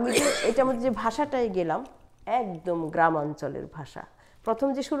আমি যে এটার মধ্যে যে ভাষাটাই গেলাম, একদম গ্রামাঞ্চলের ভাষা। প্রথম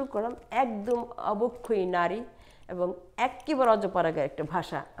যে শুরু করলাম, একদম অবক্ষয়ী নারী এবং একেবারে অজপাড়াগার একটা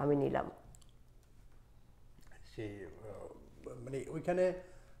ভাষা আমি নিলাম। সেই মানে ওইখানে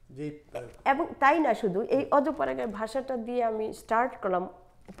যে, এবং তাই না, শুধু এই অজপাড়াগার ভাষাটা দিয়ে আমি স্টার্ট করলাম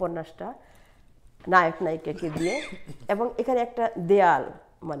উপন্যাসটা, নায়ক নায়িকাকে দিয়ে। এবং এখানে একটা দেয়াল,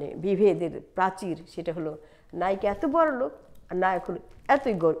 মানে বিভেদের প্রাচীর, সেটা হলো নায়িকা এত বড় লোক আর নায়ক হলো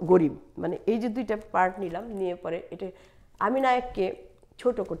এতই গরিব। মানে এই যে 2টা পার্ট নিলাম, নিয়ে পরে এটা আমি নায়ককে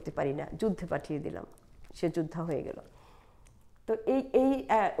ছোট করতে পারি না, যুদ্ধে পাঠিয়ে দিলাম, সে যোদ্ধা হয়ে গেল। তো এই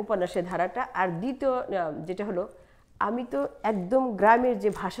উপন্যাসের ধারাটা। আর দ্বিতীয় যেটা হলো, আমি তো একদম গ্রামের যে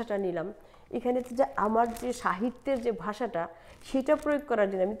ভাষাটা নিলাম, এখানে তো যে আমার যে সাহিত্যের যে ভাষাটা, সেটা প্রয়োগ করার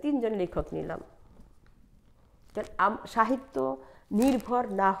জন্য আমি 3 জন লেখক নিলাম। কারণ সাহিত্য নির্ভর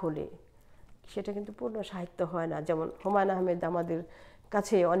না হলে সেটা কিন্তু পূর্ণ সাহিত্য হয় না। যেমন হুমায়ুন আহমেদ আমাদের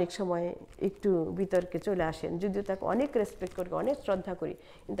কাছে অনেক সময় একটু বিতর্কে চলে আসেন, যদিও তাকে অনেক রেসপেক্ট করি, অনেক শ্রদ্ধা করি,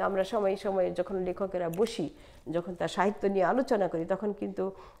 কিন্তু আমরা সময়ে সময়ে যখন লেখকেরা বসি, যখন তার সাহিত্য নিয়ে আলোচনা করি, তখন কিন্তু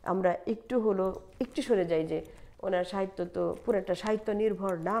আমরা একটু সরে যাই যে ওনার সাহিত্য তো পুরোটা সাহিত্য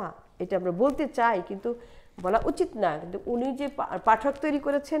নির্ভর না, এটা আমরা বলতে চাই, কিন্তু বলা উচিত না। কিন্তু উনি যে পাঠক তৈরি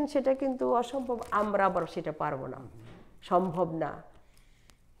করেছেন সেটা কিন্তু অসম্ভব, আমরা আবার সেটা পারবো না, সম্ভব না,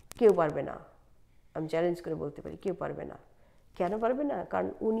 কেউ পারবে না। আমি চ্যালেঞ্জ করে বলতে পারি, কেউ পারবে না। কেন পারবে না? কারণ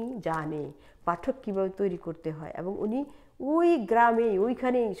উনি জানে পাঠক কীভাবে তৈরি করতে হয়, এবং উনি ওই গ্রামে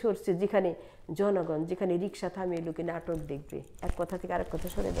ওইখানেই সরছে, যেখানে জনগণ, যেখানে রিক্সা থামিয়ে লোকে নাটক দেখবে, এক কথা থেকে আরেক কথা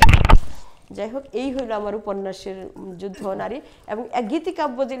সরে যাবে। যাই হোক, এই হইল আমার উপন্যাসের যুদ্ধ নারী। এবং এক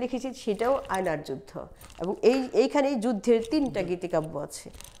গীতিকাব্য যে লিখেছি সেটাও আয়নার যুদ্ধ, এবং এইখানেই যুদ্ধের 3টা গীতিকাব্য আছে।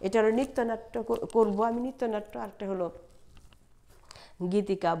 এটা হলো নৃত্যনাট্য করবো আমি, নৃত্যনাট্য, আরেকটা হলো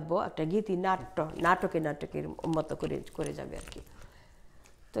গীতিকাব্য, একটা গীতি নাটকের মতো করে যাবে আর কি।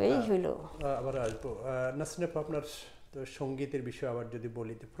 তো এই হইল। আবার আসবো নাসরিন আপা, আপনার তো সঙ্গীতের বিষয়ে আবার যদি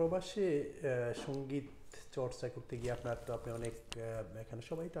বলি, তো প্রবাসে সঙ্গীত চর্চা করতে গিয়ে আপনি অনেক, এখানে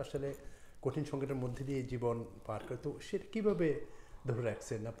সবাই তো আসলে কঠিন সংকটের মধ্যে দিয়ে জীবন পার করে, তো সেটা কীভাবে ধরে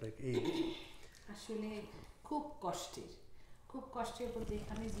রাখছেন আপনার? এই আসলে খুব কষ্টের বলতে,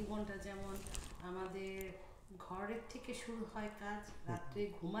 এখানে জীবনটা যেমন আমাদের ঘরের থেকে শুরু হয় কাজ, রাত্রে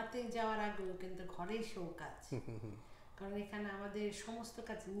ঘুমাতে যাওয়ার আগেও কিন্তু ঘরেই সব কাজ, কারণ এখানে আমাদের সমস্ত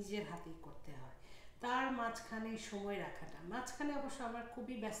কাজ নিজের হাতেই করতে হয়। তার মাঝখানে সময় রাখাটা, মাঝখানে অবশ্য আমার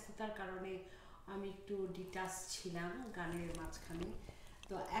খুবই ব্যস্ততার কারণে আমি একটু ডিটাচ ছিলাম গানের মাঝখানে।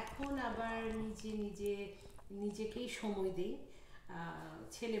 তো এখন আবার নিজেকেই সময় দিই।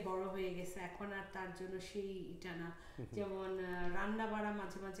 ছেলে বড় হয়ে গেছে, এখন আর তার জন্য সেই এটা না। যেমন রান্না বাড়া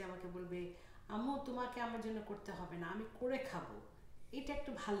মাঝে মাঝে আমাকে বলবে, আম্মু তোমাকে আমার জন্য করতে হবে না, আমি করে খাবো, এটা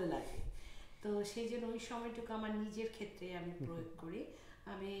একটু ভালো লাগে। তো সেই জন্য ওই সময়টুকু আমার নিজের ক্ষেত্রে আমি প্রয়োগ করি।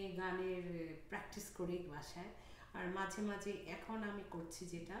 আমি গানের প্র্যাকটিস করি বাসায়। আর মাঝে মাঝে এখন আমি করছি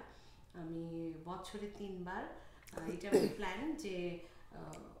যেটা, আমি বছরে 3 বার এটা আমি প্ল্যান যে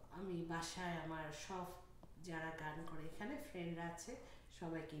আমি বাসায় আমার সব যারা গান করে এখানে ফ্রেন্ডরা আছে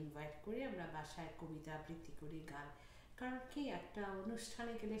সবাইকে ইনভাইট করি, আমরা বাসায় কবিতা আবৃত্তি করি, গান। কারণ কি একটা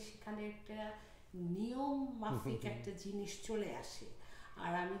অনুষ্ঠানে গেলে সেখানে একটা নিয়ম মাফিক একটা জিনিস চলে আসে।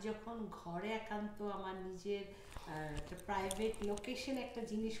 আর আমি যখন ঘরে একান্ত আমার নিজের একটা প্রাইভেট লোকেশন একটা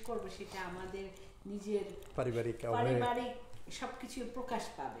জিনিস করব, সেটা আমাদের নিজের পারিবারিক সবকিছু প্রকাশ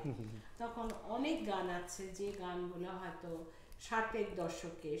পাবে। তখন অনেক গান আছে যে গানগুলো হয়তো 60-এর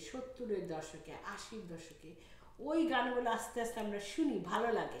দশকে, 70-এর দশকে, 80-এর দশকে, ওই গানগুলো আস্তে আস্তে আমরা শুনি, ভালো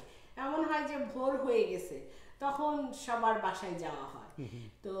লাগে। এমন হয় যে ভোর হয়ে গেছে, তখন সবার বাসায় যাওয়া হয়।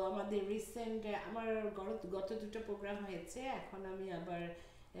 তো আমাদের রিসেন্ট আমার গত 2টা প্রোগ্রাম হয়েছে, এখন আমি আবার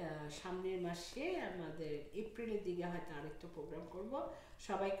সামনের মাসে আমাদের এপ্রিলের দিকে হয়তো আরেকটা প্রোগ্রাম করব।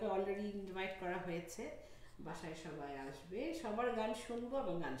 সবাইকে অলরেডি ইনভাইট করা হয়েছে, বাসায় সবাই আসবে, সবার গান শুনবো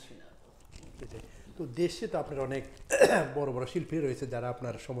এবং গান শোনাবো। তো দেশে তো আপনার অনেক বড় বড় শিল্পী রয়েছে যারা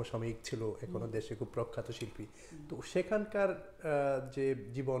আপনার সমসাময়িক ছিল, এখনো দেশে খুব প্রখ্যাত শিল্পী। তো সেখানকার যে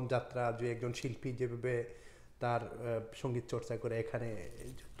জীবনযাত্রা, যে একজন শিল্পী যেভাবে তার সঙ্গীত চর্চা করে, এখানে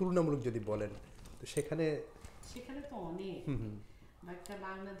তুলনামূলক যদি বলেন, তো সেখানে তো অনেক একটা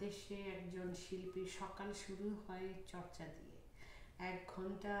বাংলাদেশে একজন শিল্পী সকাল শুরু হয় চর্চা দিয়ে, 1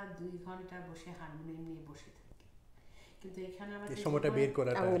 ঘন্টা 2 ঘন্টা বসে হারমোনিয়াম নিয়ে বসে থাকে। কিন্তু এখানে আমাদের সময়টা বের করা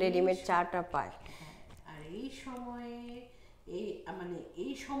এবং রেডিমেড চাটা পায়। আর এই সময়ে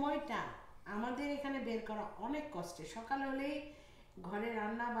এই সময়টা আমাদের এখানে বের করা অনেক কষ্টে। সকাল হলেই ঘরে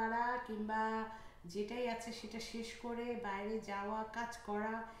রান্না বাড়া কিংবা যেটাই আছে সেটা শেষ করে বাইরে যাওয়া, কাজ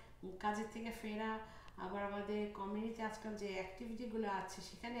করা, কাজের থেকে ফেরা, আবার আমাদের কমিউনিটি আজকাল যে অ্যাক্টিভিটিগুলো আছে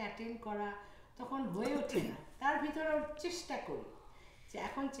সেখানে অ্যাটেন্ড করা, তখন হয়ে ওঠে না। তার ভিতরেও চেষ্টা করি যে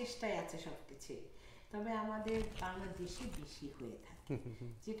এখন চেষ্টায় আছে সব কিছু, তবে আমাদের বাংলাদেশে বেশি হয়ে থাকে,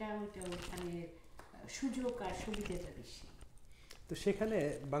 যেটা ওইখানে সুযোগ আর সুবিধাটা বেশি। তো সেখানে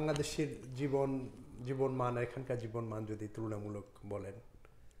বাংলাদেশের জীবন মান, এখানকার জীবন মান যদি তুলনামূলক বলেন,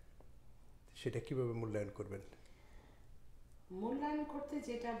 সেটা কিভাবে মূল্যায়ন করবেন? মূল্যায়ন করতে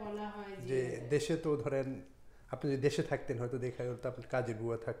যেটা বলা হয় যে দেশে তো ধরেন আপনি যদি দেশে থাকতেন হয়তো দেখা যেত আপনার কাজের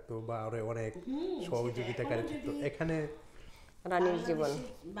বুয়া থাকতো বা আরো অনেক সহযোগিতাকারী থাকতো। এখানে রানীর জীবন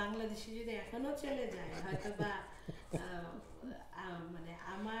বাংলাদেশে যদি এখনো চলে যায় হয়তো বা মানে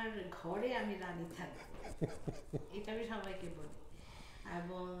আমার ঘরে আমি রানী থাকবো, এটা আমি সবাইকে বলি।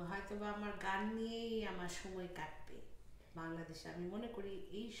 এবং হয়তো বা আমার গান নিয়েই আমার সময় কাটবে বাংলাদেশে। আমি মনে করি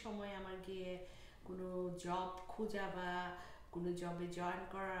এই সময় আমার গিয়ে কোনো জব খোঁজা বা কোনো জবে জয়েন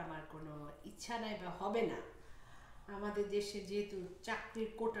করার আমার কোনো ইচ্ছা নাই বা হবে না। আমাদের দেশে যেহেতু চাকরির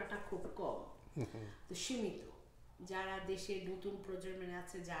কোটাটা খুব কম, তো সীমিত, যারা দেশে নতুন প্রজন্মের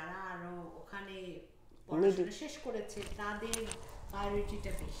আছে, যারা আরো ওখানে পড়াশোনা শেষ করেছে, তাদের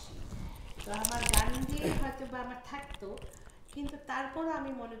প্রায়োরিটিটা বেশি। তো আমার গান দিয়ে হয়তো বা আমার থাকতো, কিন্তু তারপরও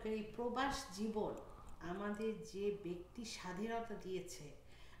আমি মনে করি প্রবাস জীবন আমাদের যে ব্যক্তি স্বাধীনতা দিয়েছে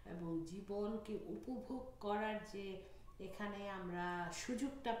এবং জীবনকে উপভোগ করার যে এখানে আমরা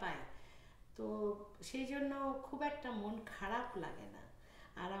সুযোগটা পাই, তো সেই জন্য খুব একটা মন খারাপ লাগে না।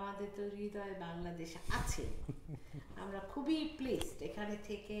 আর আমাদের তো হৃদয়ে বাংলাদেশ আছে, আমরা খুবই প্লেসড এখানে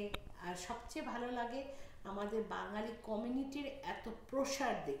থেকে। আর সবচেয়ে ভালো লাগে আমাদের বাঙালি কমিউনিটির এত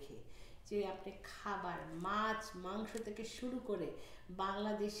প্রসার দেখে, যে আপনি খাবার, মাছ মাংস থেকে শুরু করে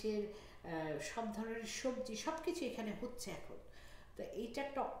বাংলাদেশের সব ধরনের সবজি সবকিছু এখানে হচ্ছে এখন। তো এইটা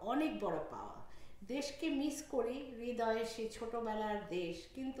একটা অনেক বড় পাওয়া। দেশকে মিস করি, হৃদয়ে সেই ছোটবেলার দেশ,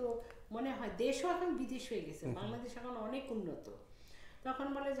 কিন্তু মনে হয় দেশও এখন বিদেশ হয়ে গেছে, বাংলাদেশ এখন অনেক উন্নত। তখন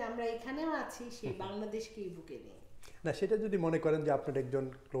বলে যে আমরা এখানেও আছি, সেই বাংলাদেশকেই বুকে নিয়ে। না, সেটা যদি মনে করেন যে আপনার একজন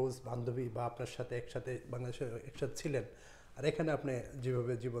ক্লোজ বান্ধবী বা আপনার সাথে একসাথে বাংলাদেশে একসাথে ছিলেন, আর এখানে আপনি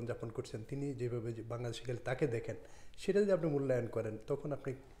যেভাবে জীবনযাপন করছেন, তিনি যেভাবে বাংলাদেশে গেলে তাকে দেখেন, সেটা যদি আপনি মূল্যায়ন করেন, তখন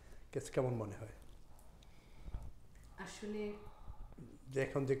আপনি কেমন মনে হয়? আসলে যে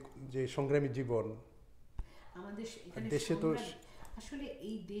এখন যে সংগ্রামী জীবন আমাদের দেশে, তো আসলে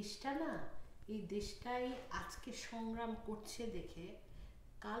এই দেশটা না, এই দেশটাই আজকে সংগ্রাম করছে দেখে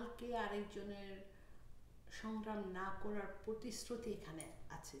কালকে আরেকজনের সংগ্রাম না করার প্রতিশ্রুতি এখানে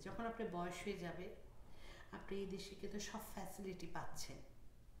আছে। যখন আপনি বয়স হয়ে যাবে, আপনি এই দেশে কিন্তু সব ফ্যাসিলিটি পাচ্ছেন।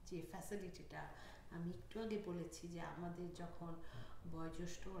 যে ফ্যাসিলিটিটা আমি একটু আগে বলেছি, যে আমাদের যখন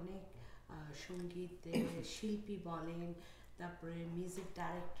বয়োজ্যেষ্ঠ অনেক সঙ্গীত শিল্পী বলেন, তারপরে মিউজিক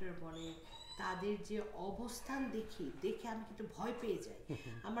ডাইরেক্টর বলেন, তাদের যে অবস্থান দেখে আমি কিন্তু ভয় পেয়ে যাই।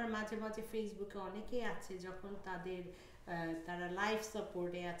 আমার মাঝে মাঝে ফেসবুকে অনেকেই আছে, যখন তারা লাইভ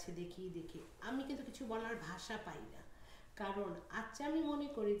সাপোর্টে আছে দেখি আমি কিন্তু কিছু বলার ভাষা পাই না। কারণ আজকে আমি মনে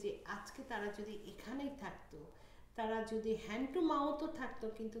করি যে আজকে তারা যদি এখানেই থাকতো, তারা যদি হ্যান্ড টু মাউথও থাকতো,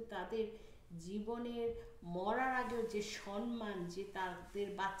 কিন্তু তাদের জীবনের মরার আগেও যে সম্মান, যে তাদের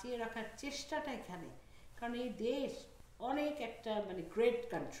বাঁচিয়ে রাখার চেষ্টাটা এখানে, কারণ এই দেশ অনেক একটা মানে গ্রেট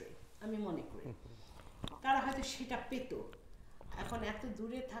কান্ট্রি আমি মনে করি, তারা হয়তো সেটা পেত। এখন এত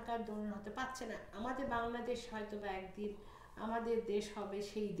দূরে থাকার দরুন হতে পারছে না। আমাদের বাংলাদেশ হয়তো বা একদিন আমাদের দেশ হবে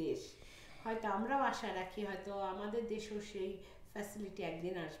সেই দেশ, হয়তো আমরাও আশা রাখি হয়তো আমাদের দেশেও সেই ফ্যাসিলিটি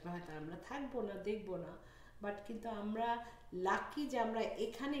একদিন আসবে, হয়তো আমরা থাকবো না, দেখবো না, বাট কিন্তু আমরা লাকি যে আমরা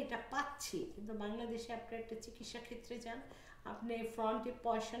এখানে এটা পাচ্ছি। কিন্তু বাংলাদেশে আপনি একটা চিকিৎসা ক্ষেত্রে যান, আপনি ফ্রন্টে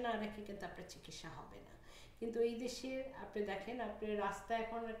পয়সা না রেখে কিন্তু আপনার চিকিৎসা হবে না। কিন্তু এই দেশে আপনি দেখেন, আপনি রাস্তায়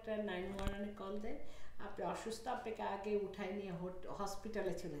এখন একটা 911 কল দেন, আপনি অসুস্থ, আপনাকে আগে উঠায় নিয়ে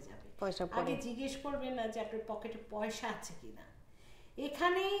হসপিটালে চলে যাবে, আগে জিজ্ঞেস করবেন না যে আপনার পকেটে পয়সা আছে কিনা।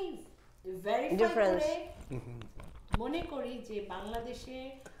 এখানেই ভেরিফাই করে মনে করি যে বাংলাদেশে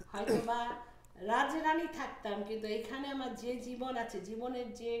হয়তো বা রাজরানী থাকতাম, কিন্তু এখানে আমার যে জীবন আছে, জীবনের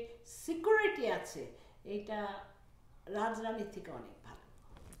যে সিকিউরিটি আছে, এটা রাজরানীর থেকে অনেক ভালো।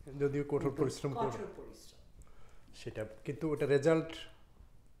 যদিও কঠোর পরিশ্রম সেটা, কিন্তু ওটা রেজাল্ট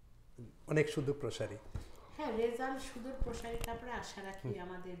অনেক সুদূর প্রসারী। হ্যাঁ, রেজাল্ট সুদূর প্রসারী। তারপরে আশা রাখি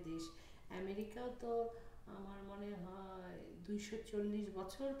আমাদের দেশ আমেরিকাও তো আমার মনে হয় 240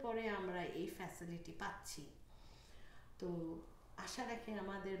 বছর পরে আমরা এই ফ্যাসিলিটি পাচ্ছি। তো আশা রাখি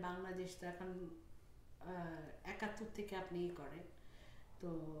আমাদের বাংলাদেশ তো এখন 71 থেকে আপনি করেন, তো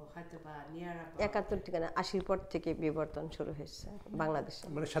হয়তো বা নিয়ার 71 থেকে না 80 পর থেকে বিবর্তন শুরু হয়েছে বাংলাদেশে,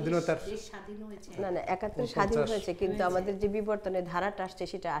 মানে স্বাধীনতার দেশ স্বাধীন হয়েছে না 71 স্বাধীন হয়েছে, কিন্তু আমাদের যে বিবর্তনের ধারাটা আসছে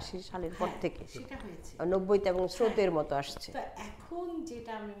সেটা 80 সালের পর থেকে, সেটা হয়েছে 90 এবং 100 এর মতো আসছে। তো এখন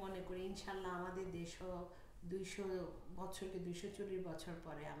যেটা আমি মনে করি ইনশাআল্লাহ আমাদের দেশও 200 বছরকে 240 বছর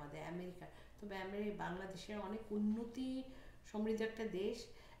পরে আমাদের আমেরিকা, তবে বাংলাদেশের অনেক উন্নতি সমৃদ্ধ একটা দেশ,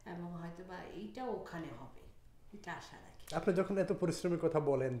 এবং হয়তো বা এইটাও ওখানে হবে, এটা আশা রাখি। আপনি যখন এত পরিশ্রমের কথা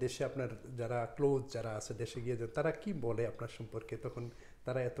বলেন, দেশে আপনার যারা ক্লোজ যারা আছে দেশে গিয়ে তারা কি বলে আপনার সম্পর্কে, তখন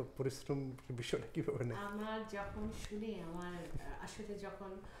তারা এত পরিশ্রম বিষয়টা কিভাবে নেয়? আমার যখন শুনি, আমার আসলে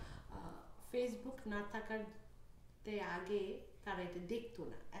যখন ফেসবুক না থাকার আগে তারা এটা দেখতো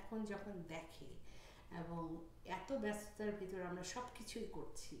না, এখন যখন দেখে এবং এত ব্যস্ততার ভিতরে আমরা সব কিছুই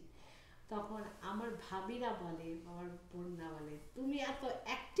করছি, তখন আমার ভাবিরা বলে, আমার বোনরা বলে, তুমি এত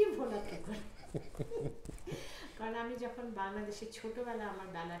অ্যাক্টিভ হলো কি করে? কারণ আমি যখন বাংলাদেশে ছোটবেলা আমার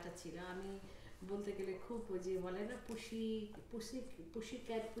বেলাটা ছিল, আমি বলতে গেলে খুব যে বলে না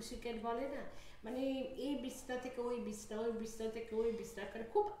পুষিক্যাট বলে না, মানে এই বিছনা থেকে ওই বিছনা, ওই বিছনা থেকে ওই বিছনা করে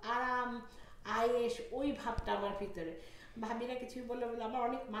খুব আরাম আয়েশ, ওই ভাবটা আমার ভিতরে। ভাবিরা কিছু বলে আমার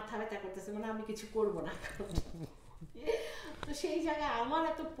অনেক মাথা ব্যথা করতেছে, মানে আমি কিছু করবো না। তো সেই জায়গায় আমার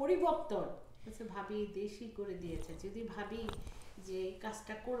এত পরিবর্তন ভাবি দেশই করে দিয়েছে। যদি ভাবি যে এই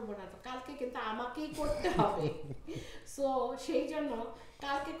কাজটা করবো না, তো কালকে কিন্তু আমাকেই করতে হবে। সো সেই জন্য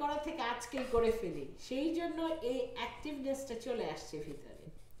কালকে করার থেকে আজকেই করে ফেলি, সেই জন্য এই অ্যাক্টিভনেসটা চলে আসছে ভিতরে।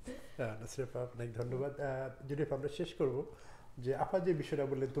 হ্যাঁ নাসরিন আপা, অনেক ধন্যবাদ। যদি আমরা শেষ করব, যে আপা যে বিষয়টা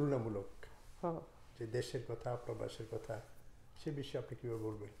বললেন তুলনামূলক, যে দেশের কথা প্রবাসের কথা, সে বিষয়ে আপনি কিভাবে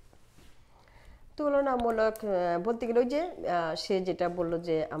বলবেন? তুলনামূলক বলতে গেলে ওই যে সে যেটা বললো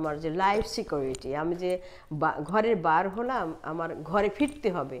যে আমার যে লাইফ সিকিউরিটি, আমি যে ঘরের বার হলাম, আমার ঘরে ফিরতে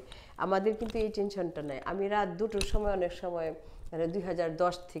হবে, আমাদের কিন্তু এই টেনশনটা নেই। আমি রাত 2টোর সময় অনেক সময়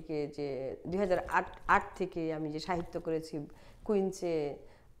 2010 থেকে যে 2008 থেকে আমি যে সাহিত্য করেছি কুইন্সে,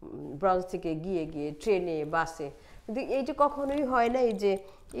 ব্রঞ্জ থেকে গিয়ে ট্রেনে বাসে, কিন্তু এইটা কখনোই হয় নাই যে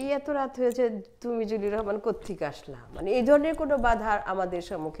এই এত রাত হয়েছে তুমি জুলি রহমান কোত্থেকে আসলা, মানে এই ধরনের কোনো বাধা আমাদের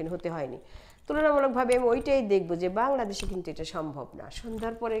সম্মুখীন হতে হয়নি। তুলনামূলকভাবে আমি ওইটাই দেখবো যে বাংলাদেশে কিন্তু এটা সম্ভব না,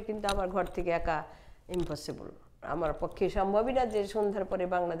 সন্ধ্যার পরে কিন্তু আমার ঘর থেকে একা ইম্পসিবল, আমার পক্ষে সম্ভবই না যে সন্ধ্যার পরে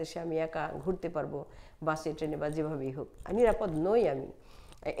বাংলাদেশে আমি একা ঘুরতে পারবো বাসে ট্রেনে বা যেভাবেই হোক, নিরাপদ নই, আমি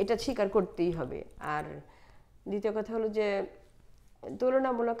এটা স্বীকার করতেই হবে। আর দ্বিতীয় কথা হলো যে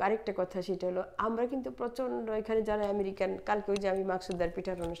তুলনামূলক আরেকটা কথা, সেটা হলো আমরা কিন্তু প্রচণ্ড এখানে যারা আমেরিকান, কালকে ওই যে আমি মাকসুদার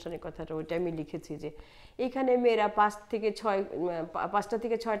পিঠার অনুষ্ঠানের কথাটা ওইটা আমি লিখেছি যে এখানে মেয়েরা 5টা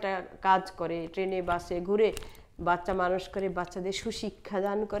থেকে 6টা কাজ করে, ট্রেনে বাসে ঘুরে বাচ্চা মানুষ করে, বাচ্চাদের সুশিক্ষা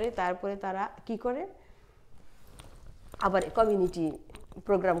দান করে, তারপরে তারা কি করে আবার কমিউনিটি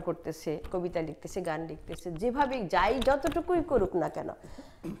প্রোগ্রাম করতেছে, কবিতা লিখতেছে, গান লিখতেছে, যেভাবে যাই যতটুকুই করুক না কেন,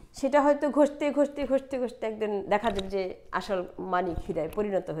 সেটা হয়তো ঘষতে ঘষতে ঘষতে ঘষতে একদিন দেখা যাবে যে আসল মানিক হীরায়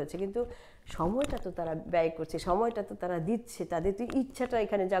পরিণত হয়েছে। কিন্তু সময়টা তো তারা ব্যয় করছে, সময়টা তো তারা দিচ্ছে, তাদের তো ইচ্ছাটা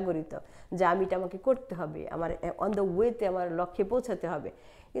এখানে জাগরিত যে আমিটা আমাকে করতে হবে, আমার অন দ্য ওয়েতে আমার লক্ষ্যে পৌঁছাতে হবে।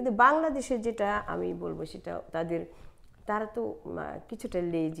 কিন্তু বাংলাদেশে যেটা আমি বলবো সেটা তারা তো কিছুটা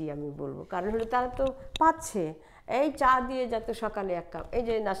লেজি আমি বলবো। কারণ হলো তারা তো পাচ্ছে, এই চা দিয়ে যাতে সকালে এক কাপ, এই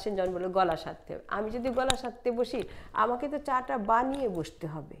যে নাসরিন জন বলে গলা সারতে হবে, আমি যদি গলা সারতে বসি আমাকে তো চাটা বানিয়ে বসতে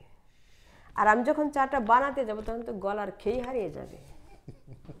হবে, আর আমি যখন চাটা বানাতে যাব তখন তো গলার খেই হারিয়ে যাবে,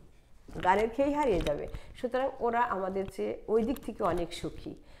 গানের খেই হারিয়ে যাবে। সুতরাং ওরা আমাদের চেয়ে ওই দিক থেকে অনেক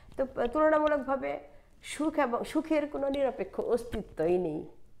সুখী। তো তুলনামূলকভাবে সুখ এবং সুখের কোনো নিরপেক্ষ অস্তিত্বই নেই,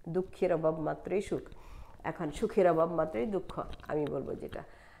 দুঃখের অভাব মাত্রই সুখ, এখন সুখের অভাব মাত্রই দুঃখ আমি বলবো। যেটা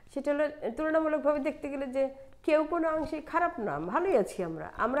সেটা হলো তুলনামূলকভাবে দেখতে গেলে যে কেউ কোনো অংশে খারাপ না, ভালোই আছি আমরা,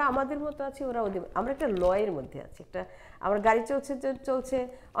 আমরা আমাদের মতো আছি, ওরা ওদের, আমরা একটা লয়ের মধ্যে আছি। একটা আমার গাড়ি চলছে চলছে,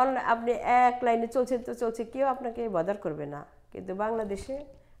 আপনি এক লাইনে চলছে তো চলছে, কেউ আপনাকে বদার করবে না। কিন্তু বাংলাদেশে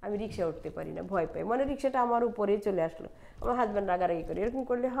আমি রিক্সা উঠতে পারি না, ভয় পাই, মানে রিক্সাটা আমার উপরেই চলে আসলো, আমার হাজব্যান্ড রাগারাগি করে, এরকম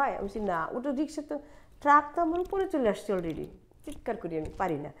করলে হয়? আমি বলছি না, ওটা রিক্সা তো, ট্রাক তো আমার উপরে চলে আসছে অলরেডি, চিৎকার করি, আমি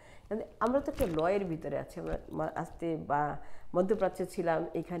পারি না। আমরা তো একটা লয়ের ভিতরে আছি। আমরা আসতে বা মধ্যপ্রাচ্যে ছিলাম,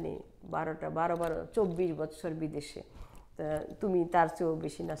 এখানে 24 বছর বিদেশে, তা তুমি তার চেয়েও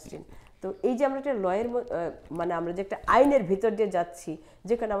বেশি নাসরিন। তো এই যে আমরা একটা লয়ের মানে আমরা যে একটা আইনের ভিতর দিয়ে যাচ্ছি,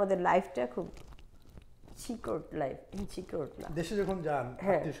 যেখানে আমাদের লাইফটা খুব সিকিউরড লাইফ, ইনসিকিউরড না। দেশে যখন যান,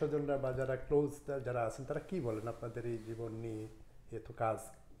 আত্মীয় স্বজনরা বা যারা ক্লোজ যারা আছেন তারা কি বলেন আপনাদের এই জীবন নিয়ে, এত কাজ,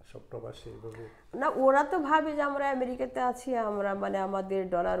 সব প্রবাসী এইভাবে? না, ওরা তো ভাবে যে আমরা আমেরিকাতে আছি, আমরা মানে আমাদের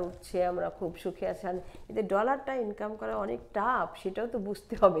ডলার উঠছে, আমরা খুব সুখে আছি। এতে ডলারটা ইনকাম করা অনেক টাফ, সেটাও তো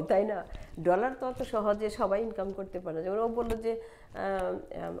বুঝতে হবে, তাই না? ডলার তো অত সহজে সবাই ইনকাম করতে পারে না। ওরাও বললো যে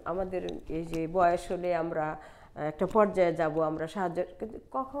আমাদের এই যে বয়স হলে আমরা একটা পর্যায়ে যাব, আমরা সাহায্য, কিন্তু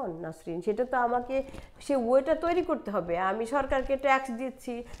কখন নাসরিন? সেটা তো আমাকে সে ওয়েটা তৈরি করতে হবে। আমি সরকারকে ট্যাক্স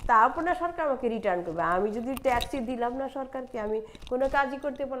দিচ্ছি, তারপর না সরকার আমাকে রিটার্ন করবে। আমি যদি ট্যাক্সই দিলাম না সরকারকে, আমি কোনো কাজই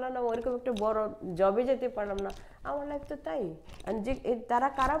করতে পারলাম না, ওরকম একটা বড় জবে যেতে পারলাম না, আমার লাইফ তো তাই। যে তারা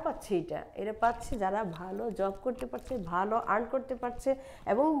কারা পাচ্ছে এটা? এরা পাচ্ছে যারা ভালো জব করতে পারছে, ভালো আর্ন করতে পারছে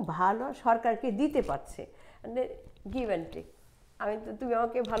এবং ভালো সরকারকে দিতে পারছে, মানে গিভ অ্যান্ড টেক। আমি তো, তুমি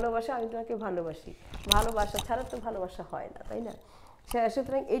আমাকে ভালোবাসো, আমি তোমাকে ভালোবাসি, ভালোবাসা ছাড়া তো ভালোবাসা হয় না, তাই না?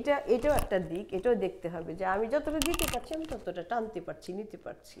 সুতরাং এটাও একটা দিক, এটাও দেখতে হবে যে আমি যতটা দিতে পারছি আমি ততটা টানতে পারছি, নিতে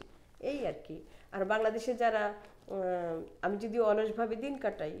পারছি, এই আর কি। আর বাংলাদেশে যারা আমি যদি অলসভাবে দিন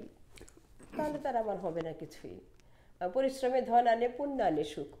কাটাই, তাহলে তার আমার হবে না কিছুই। পরিশ্রমে ধন আনে, পুণ্য আনে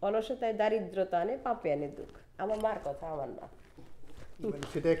সুখ, অলসতায় দারিদ্রতা আনে, পাপে আনে দুঃখ। আমার মার কথা, আমার না।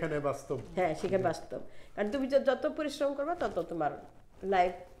 সেটা এখানে বাস্তব। হ্যাঁ, সেখানে বাস্তব। কারণ তুমি যত পরিশ্রম করবে তত তোমার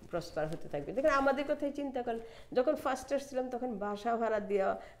লাইফ প্রসপার হতে থাকবে। দেখেন আমাদের কথাই চিন্তা করেন, যখন ফার্স্ট আসছিলাম তখন বাসা ভাড়া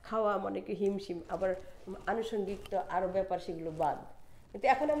দেওয়া, খাওয়া মানে কি হিমশিম, আবার আনুষঙ্গিক তো আরও ব্যাপার, সেগুলো বাদ। কিন্তু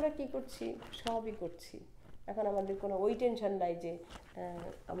এখন আমরা কি করছি? সবই করছি। এখন আমাদের কোনো ওই টেনশন নাই যে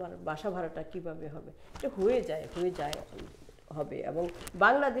আমার বাসা ভাড়াটা কিভাবে হবে, এটা হয়ে যায় হবে। এবং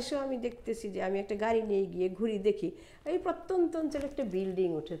বাংলাদেশেও আমি দেখতেছি যে আমি একটা গাড়ি নিয়ে গিয়ে ঘুরি, দেখি এই প্রত্যন্ত অঞ্চলে একটা বিল্ডিং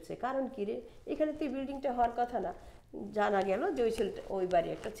উঠেছে। কারণ কি রে, এখানে তো এই বিল্ডিংটা হওয়ার কথা না। জানা গেল যে ওই বাড়ি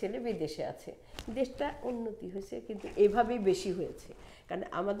একটা ছেলে বিদেশে আছে। দেশটা উন্নতি হয়েছে, কিন্তু এভাবেই বেশি হয়েছে। কারণ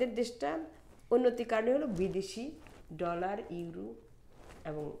আমাদের দেশটা উন্নতির কারণে হলো বিদেশি ডলার, ইউরো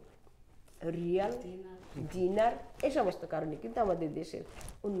এবং রিয়াল, দিনার, এই সমস্ত কারণে কিন্তু আমাদের দেশের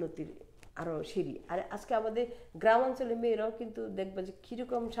উন্নতির আরও সিঁড়ি। আর আজকে আমাদের গ্রামাঞ্চলে মেয়েরাও কিন্তু দেখবে যে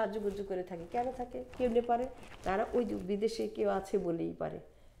কীরকম সাহায্যগুজ্জ করে থাকে। কেন থাকে? কেমনে পারে? তারা ওই বিদেশে কেউ আছে বলেই পারে।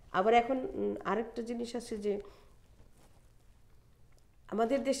 আবার এখন আরেকটা জিনিস আছে যে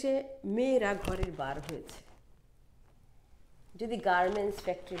আমাদের দেশে মেয়েরা ঘরের বার হয়েছে। যদি গার্মেন্টস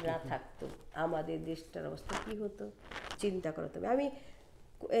ফ্যাক্টরি না থাকতো আমাদের দেশটার অবস্থা কী হতো চিন্তা করো তুমি। আমি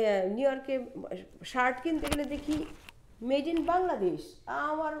নিউ ইয়র্কে শার্ট কিনতে গেলে দেখি মেড ইন বাংলাদেশ,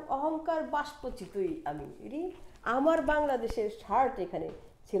 আমার অহংকার বাষ্পচিতই। আমি আমার বাংলাদেশের শার্ট এখানে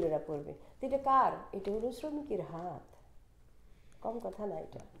ছেলেরা পরবে, তো এটা কার? এটা হলো শ্রমিকের হাত, কম কথা না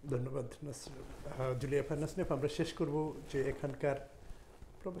এটা। ধন্যবাদ জুলি নাসরিন। আমরা শেষ করব যে এখানকার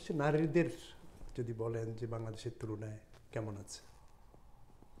প্রবাসী নারীদের যদি বলেন যে বাংলাদেশের তুলনায় কেমন আছে?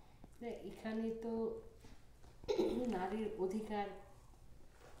 এখানে তো নারীর অধিকার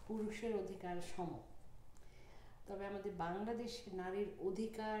পুরুষের অধিকার সম, তবে আমাদের বাংলাদেশে নারীর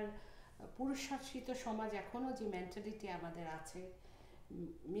অধিকার, পুরুষ শাসিত সমাজ এখনো যে মেন্টালিটি আমাদের আছে,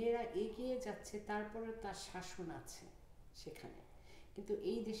 মেয়েরা এগিয়ে যাচ্ছে, তারপরে তার শাসন আছে সেখানে, কিন্তু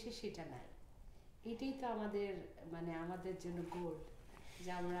এই দেশে সেটা নাই। এটাই তো আমাদের মানে আমাদের জন্য গোল্ড।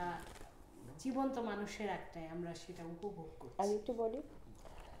 যে আমরা জীবন্ত মানুষের একটাই, আমরা সেটা উপভোগ করছি। আমি একটু বলি,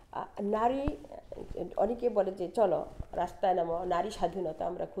 নারী, অনেকে বলে যে চলো রাস্তায় নামো, নারী স্বাধীনতা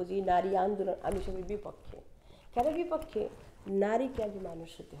আমরা খুঁজি, নারী আন্দোলন, আমি সবই বিপক্ষে। কেন বিপক্ষে? নারীকে আগে মানুষ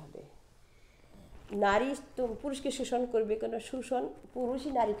হতে হবে। নারী তো পুরুষকে শোষণ করবে কেন? শোষণ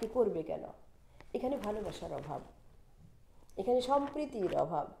পুরুষই নারীকে করবে কেন? এখানে ভালোবাসার অভাব, এখানে সম্প্রীতির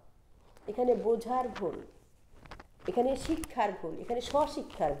অভাব, এখানে বোঝার ভুল, এখানে শিক্ষার ভুল, এখানে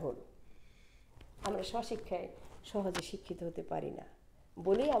স্বশিক্ষার ভুল। আমরা স্বশিক্ষায় সহজে শিক্ষিত হতে পারি না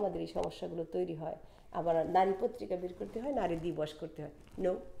বলেই আমাদের এই সমস্যাগুলো তৈরি হয়। আবার নারী পত্রিকা বের করতে হয়, নারী দিবস করতে হয়।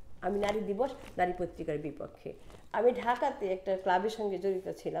 নো, আমি নারী দিবস, নারী পত্রিকার বিপক্ষে। আমি ঢাকাতে একটা ক্লাবের সঙ্গে জড়িত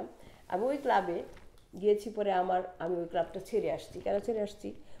ছিলাম। আমি ওই ক্লাবে গিয়েছি, পরে আমি ওই ক্লাবটা ছেড়ে আসছি। কেন ছেড়ে আসছি?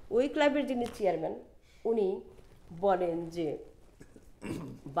 ওই ক্লাবের যিনি চেয়ারম্যান, উনি বলেন যে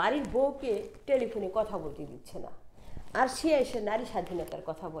বাড়ির বউকে টেলিফোনে কথা বলতে দিচ্ছে না, আর সে এসে নারী স্বাধীনতার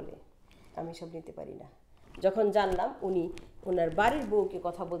কথা বলে। আমি সব নিতে পারি না। যখন জানলাম উনি ওনার বাড়ির বউকে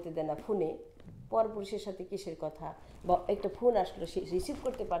কথা বলতে দেন না ফোনে, পরপুরুষের সাথে কিসের কথা, বা একটা ফোন আসলো সে রিসিভ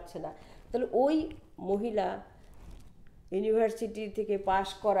করতে পারছে না, তাহলে ওই মহিলা ইউনিভার্সিটি থেকে পাশ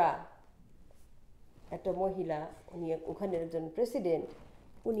করা একটা মহিলা, উনি ওখানের একজন প্রেসিডেন্ট,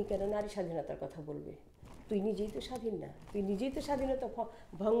 উনি কেন নারী স্বাধীনতার কথা বলবে? তুই নিজেই তো স্বাধীন না, তুই নিজেই তো স্বাধীনতা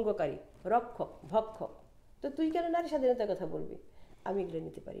ভঙ্গকারী, রক্ষক, ভক্ষক, তো তুই কেন নারী স্বাধীনতার কথা বলবি? আমি এগুলো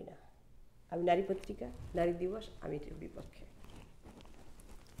নিতে পারি না। আমি নারী পত্রিকা, নারী দিবস, আমি এটার বিপক্ষে।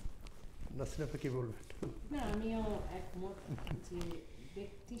 নাসরিন আপনি কি বলবেন? না, আমিও একমত যে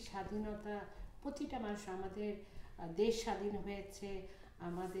ব্যক্তি স্বাধীনতা, প্রতিটা মানুষ, আমাদের দেশ স্বাধীন হয়েছে,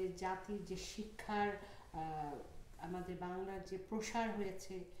 আমাদের জাতির যে শিক্ষার, আমাদের বাংলার যে প্রসার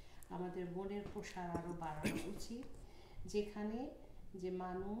হয়েছে, আমাদের মনের প্রসার আরও বাড়ানো উচিত, যেখানে যে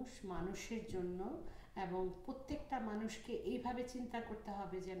মানুষ মানুষের জন্য, এবং প্রত্যেকটা মানুষকে এইভাবে চিন্তা করতে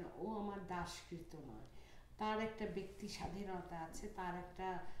হবে যেন ও আমার দাসকৃত নয়, তার একটা ব্যক্তি স্বাধীনতা আছে, তার একটা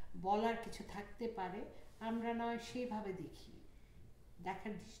বলার কিছু থাকতে পারে। আমরা নয় সেইভাবে দেখি,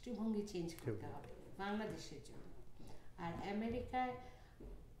 দেখার দৃষ্টিভঙ্গি চেঞ্জ করতে হবে বাংলাদেশের জন্য। আর আমেরিকায়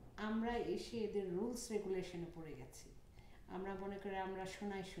আমরা এসে এদের রুলস রেগুলেশনে পড়ে গেছি, আমরা মনে করি আমরা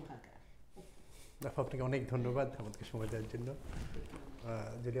সোনায় সোহাগা। আপনাকে অনেক ধন্যবাদ আমাদেরকে সময় দেওয়ার জন্য।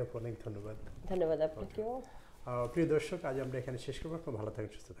 জুলি আপু অনেক ধন্যবাদ। ধন্যবাদ আপনাকেও। প্রিয় দর্শক, আজ আমরা এখানে শেষ করবো। ভালো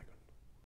থাকুন, সুস্থ থাকুন।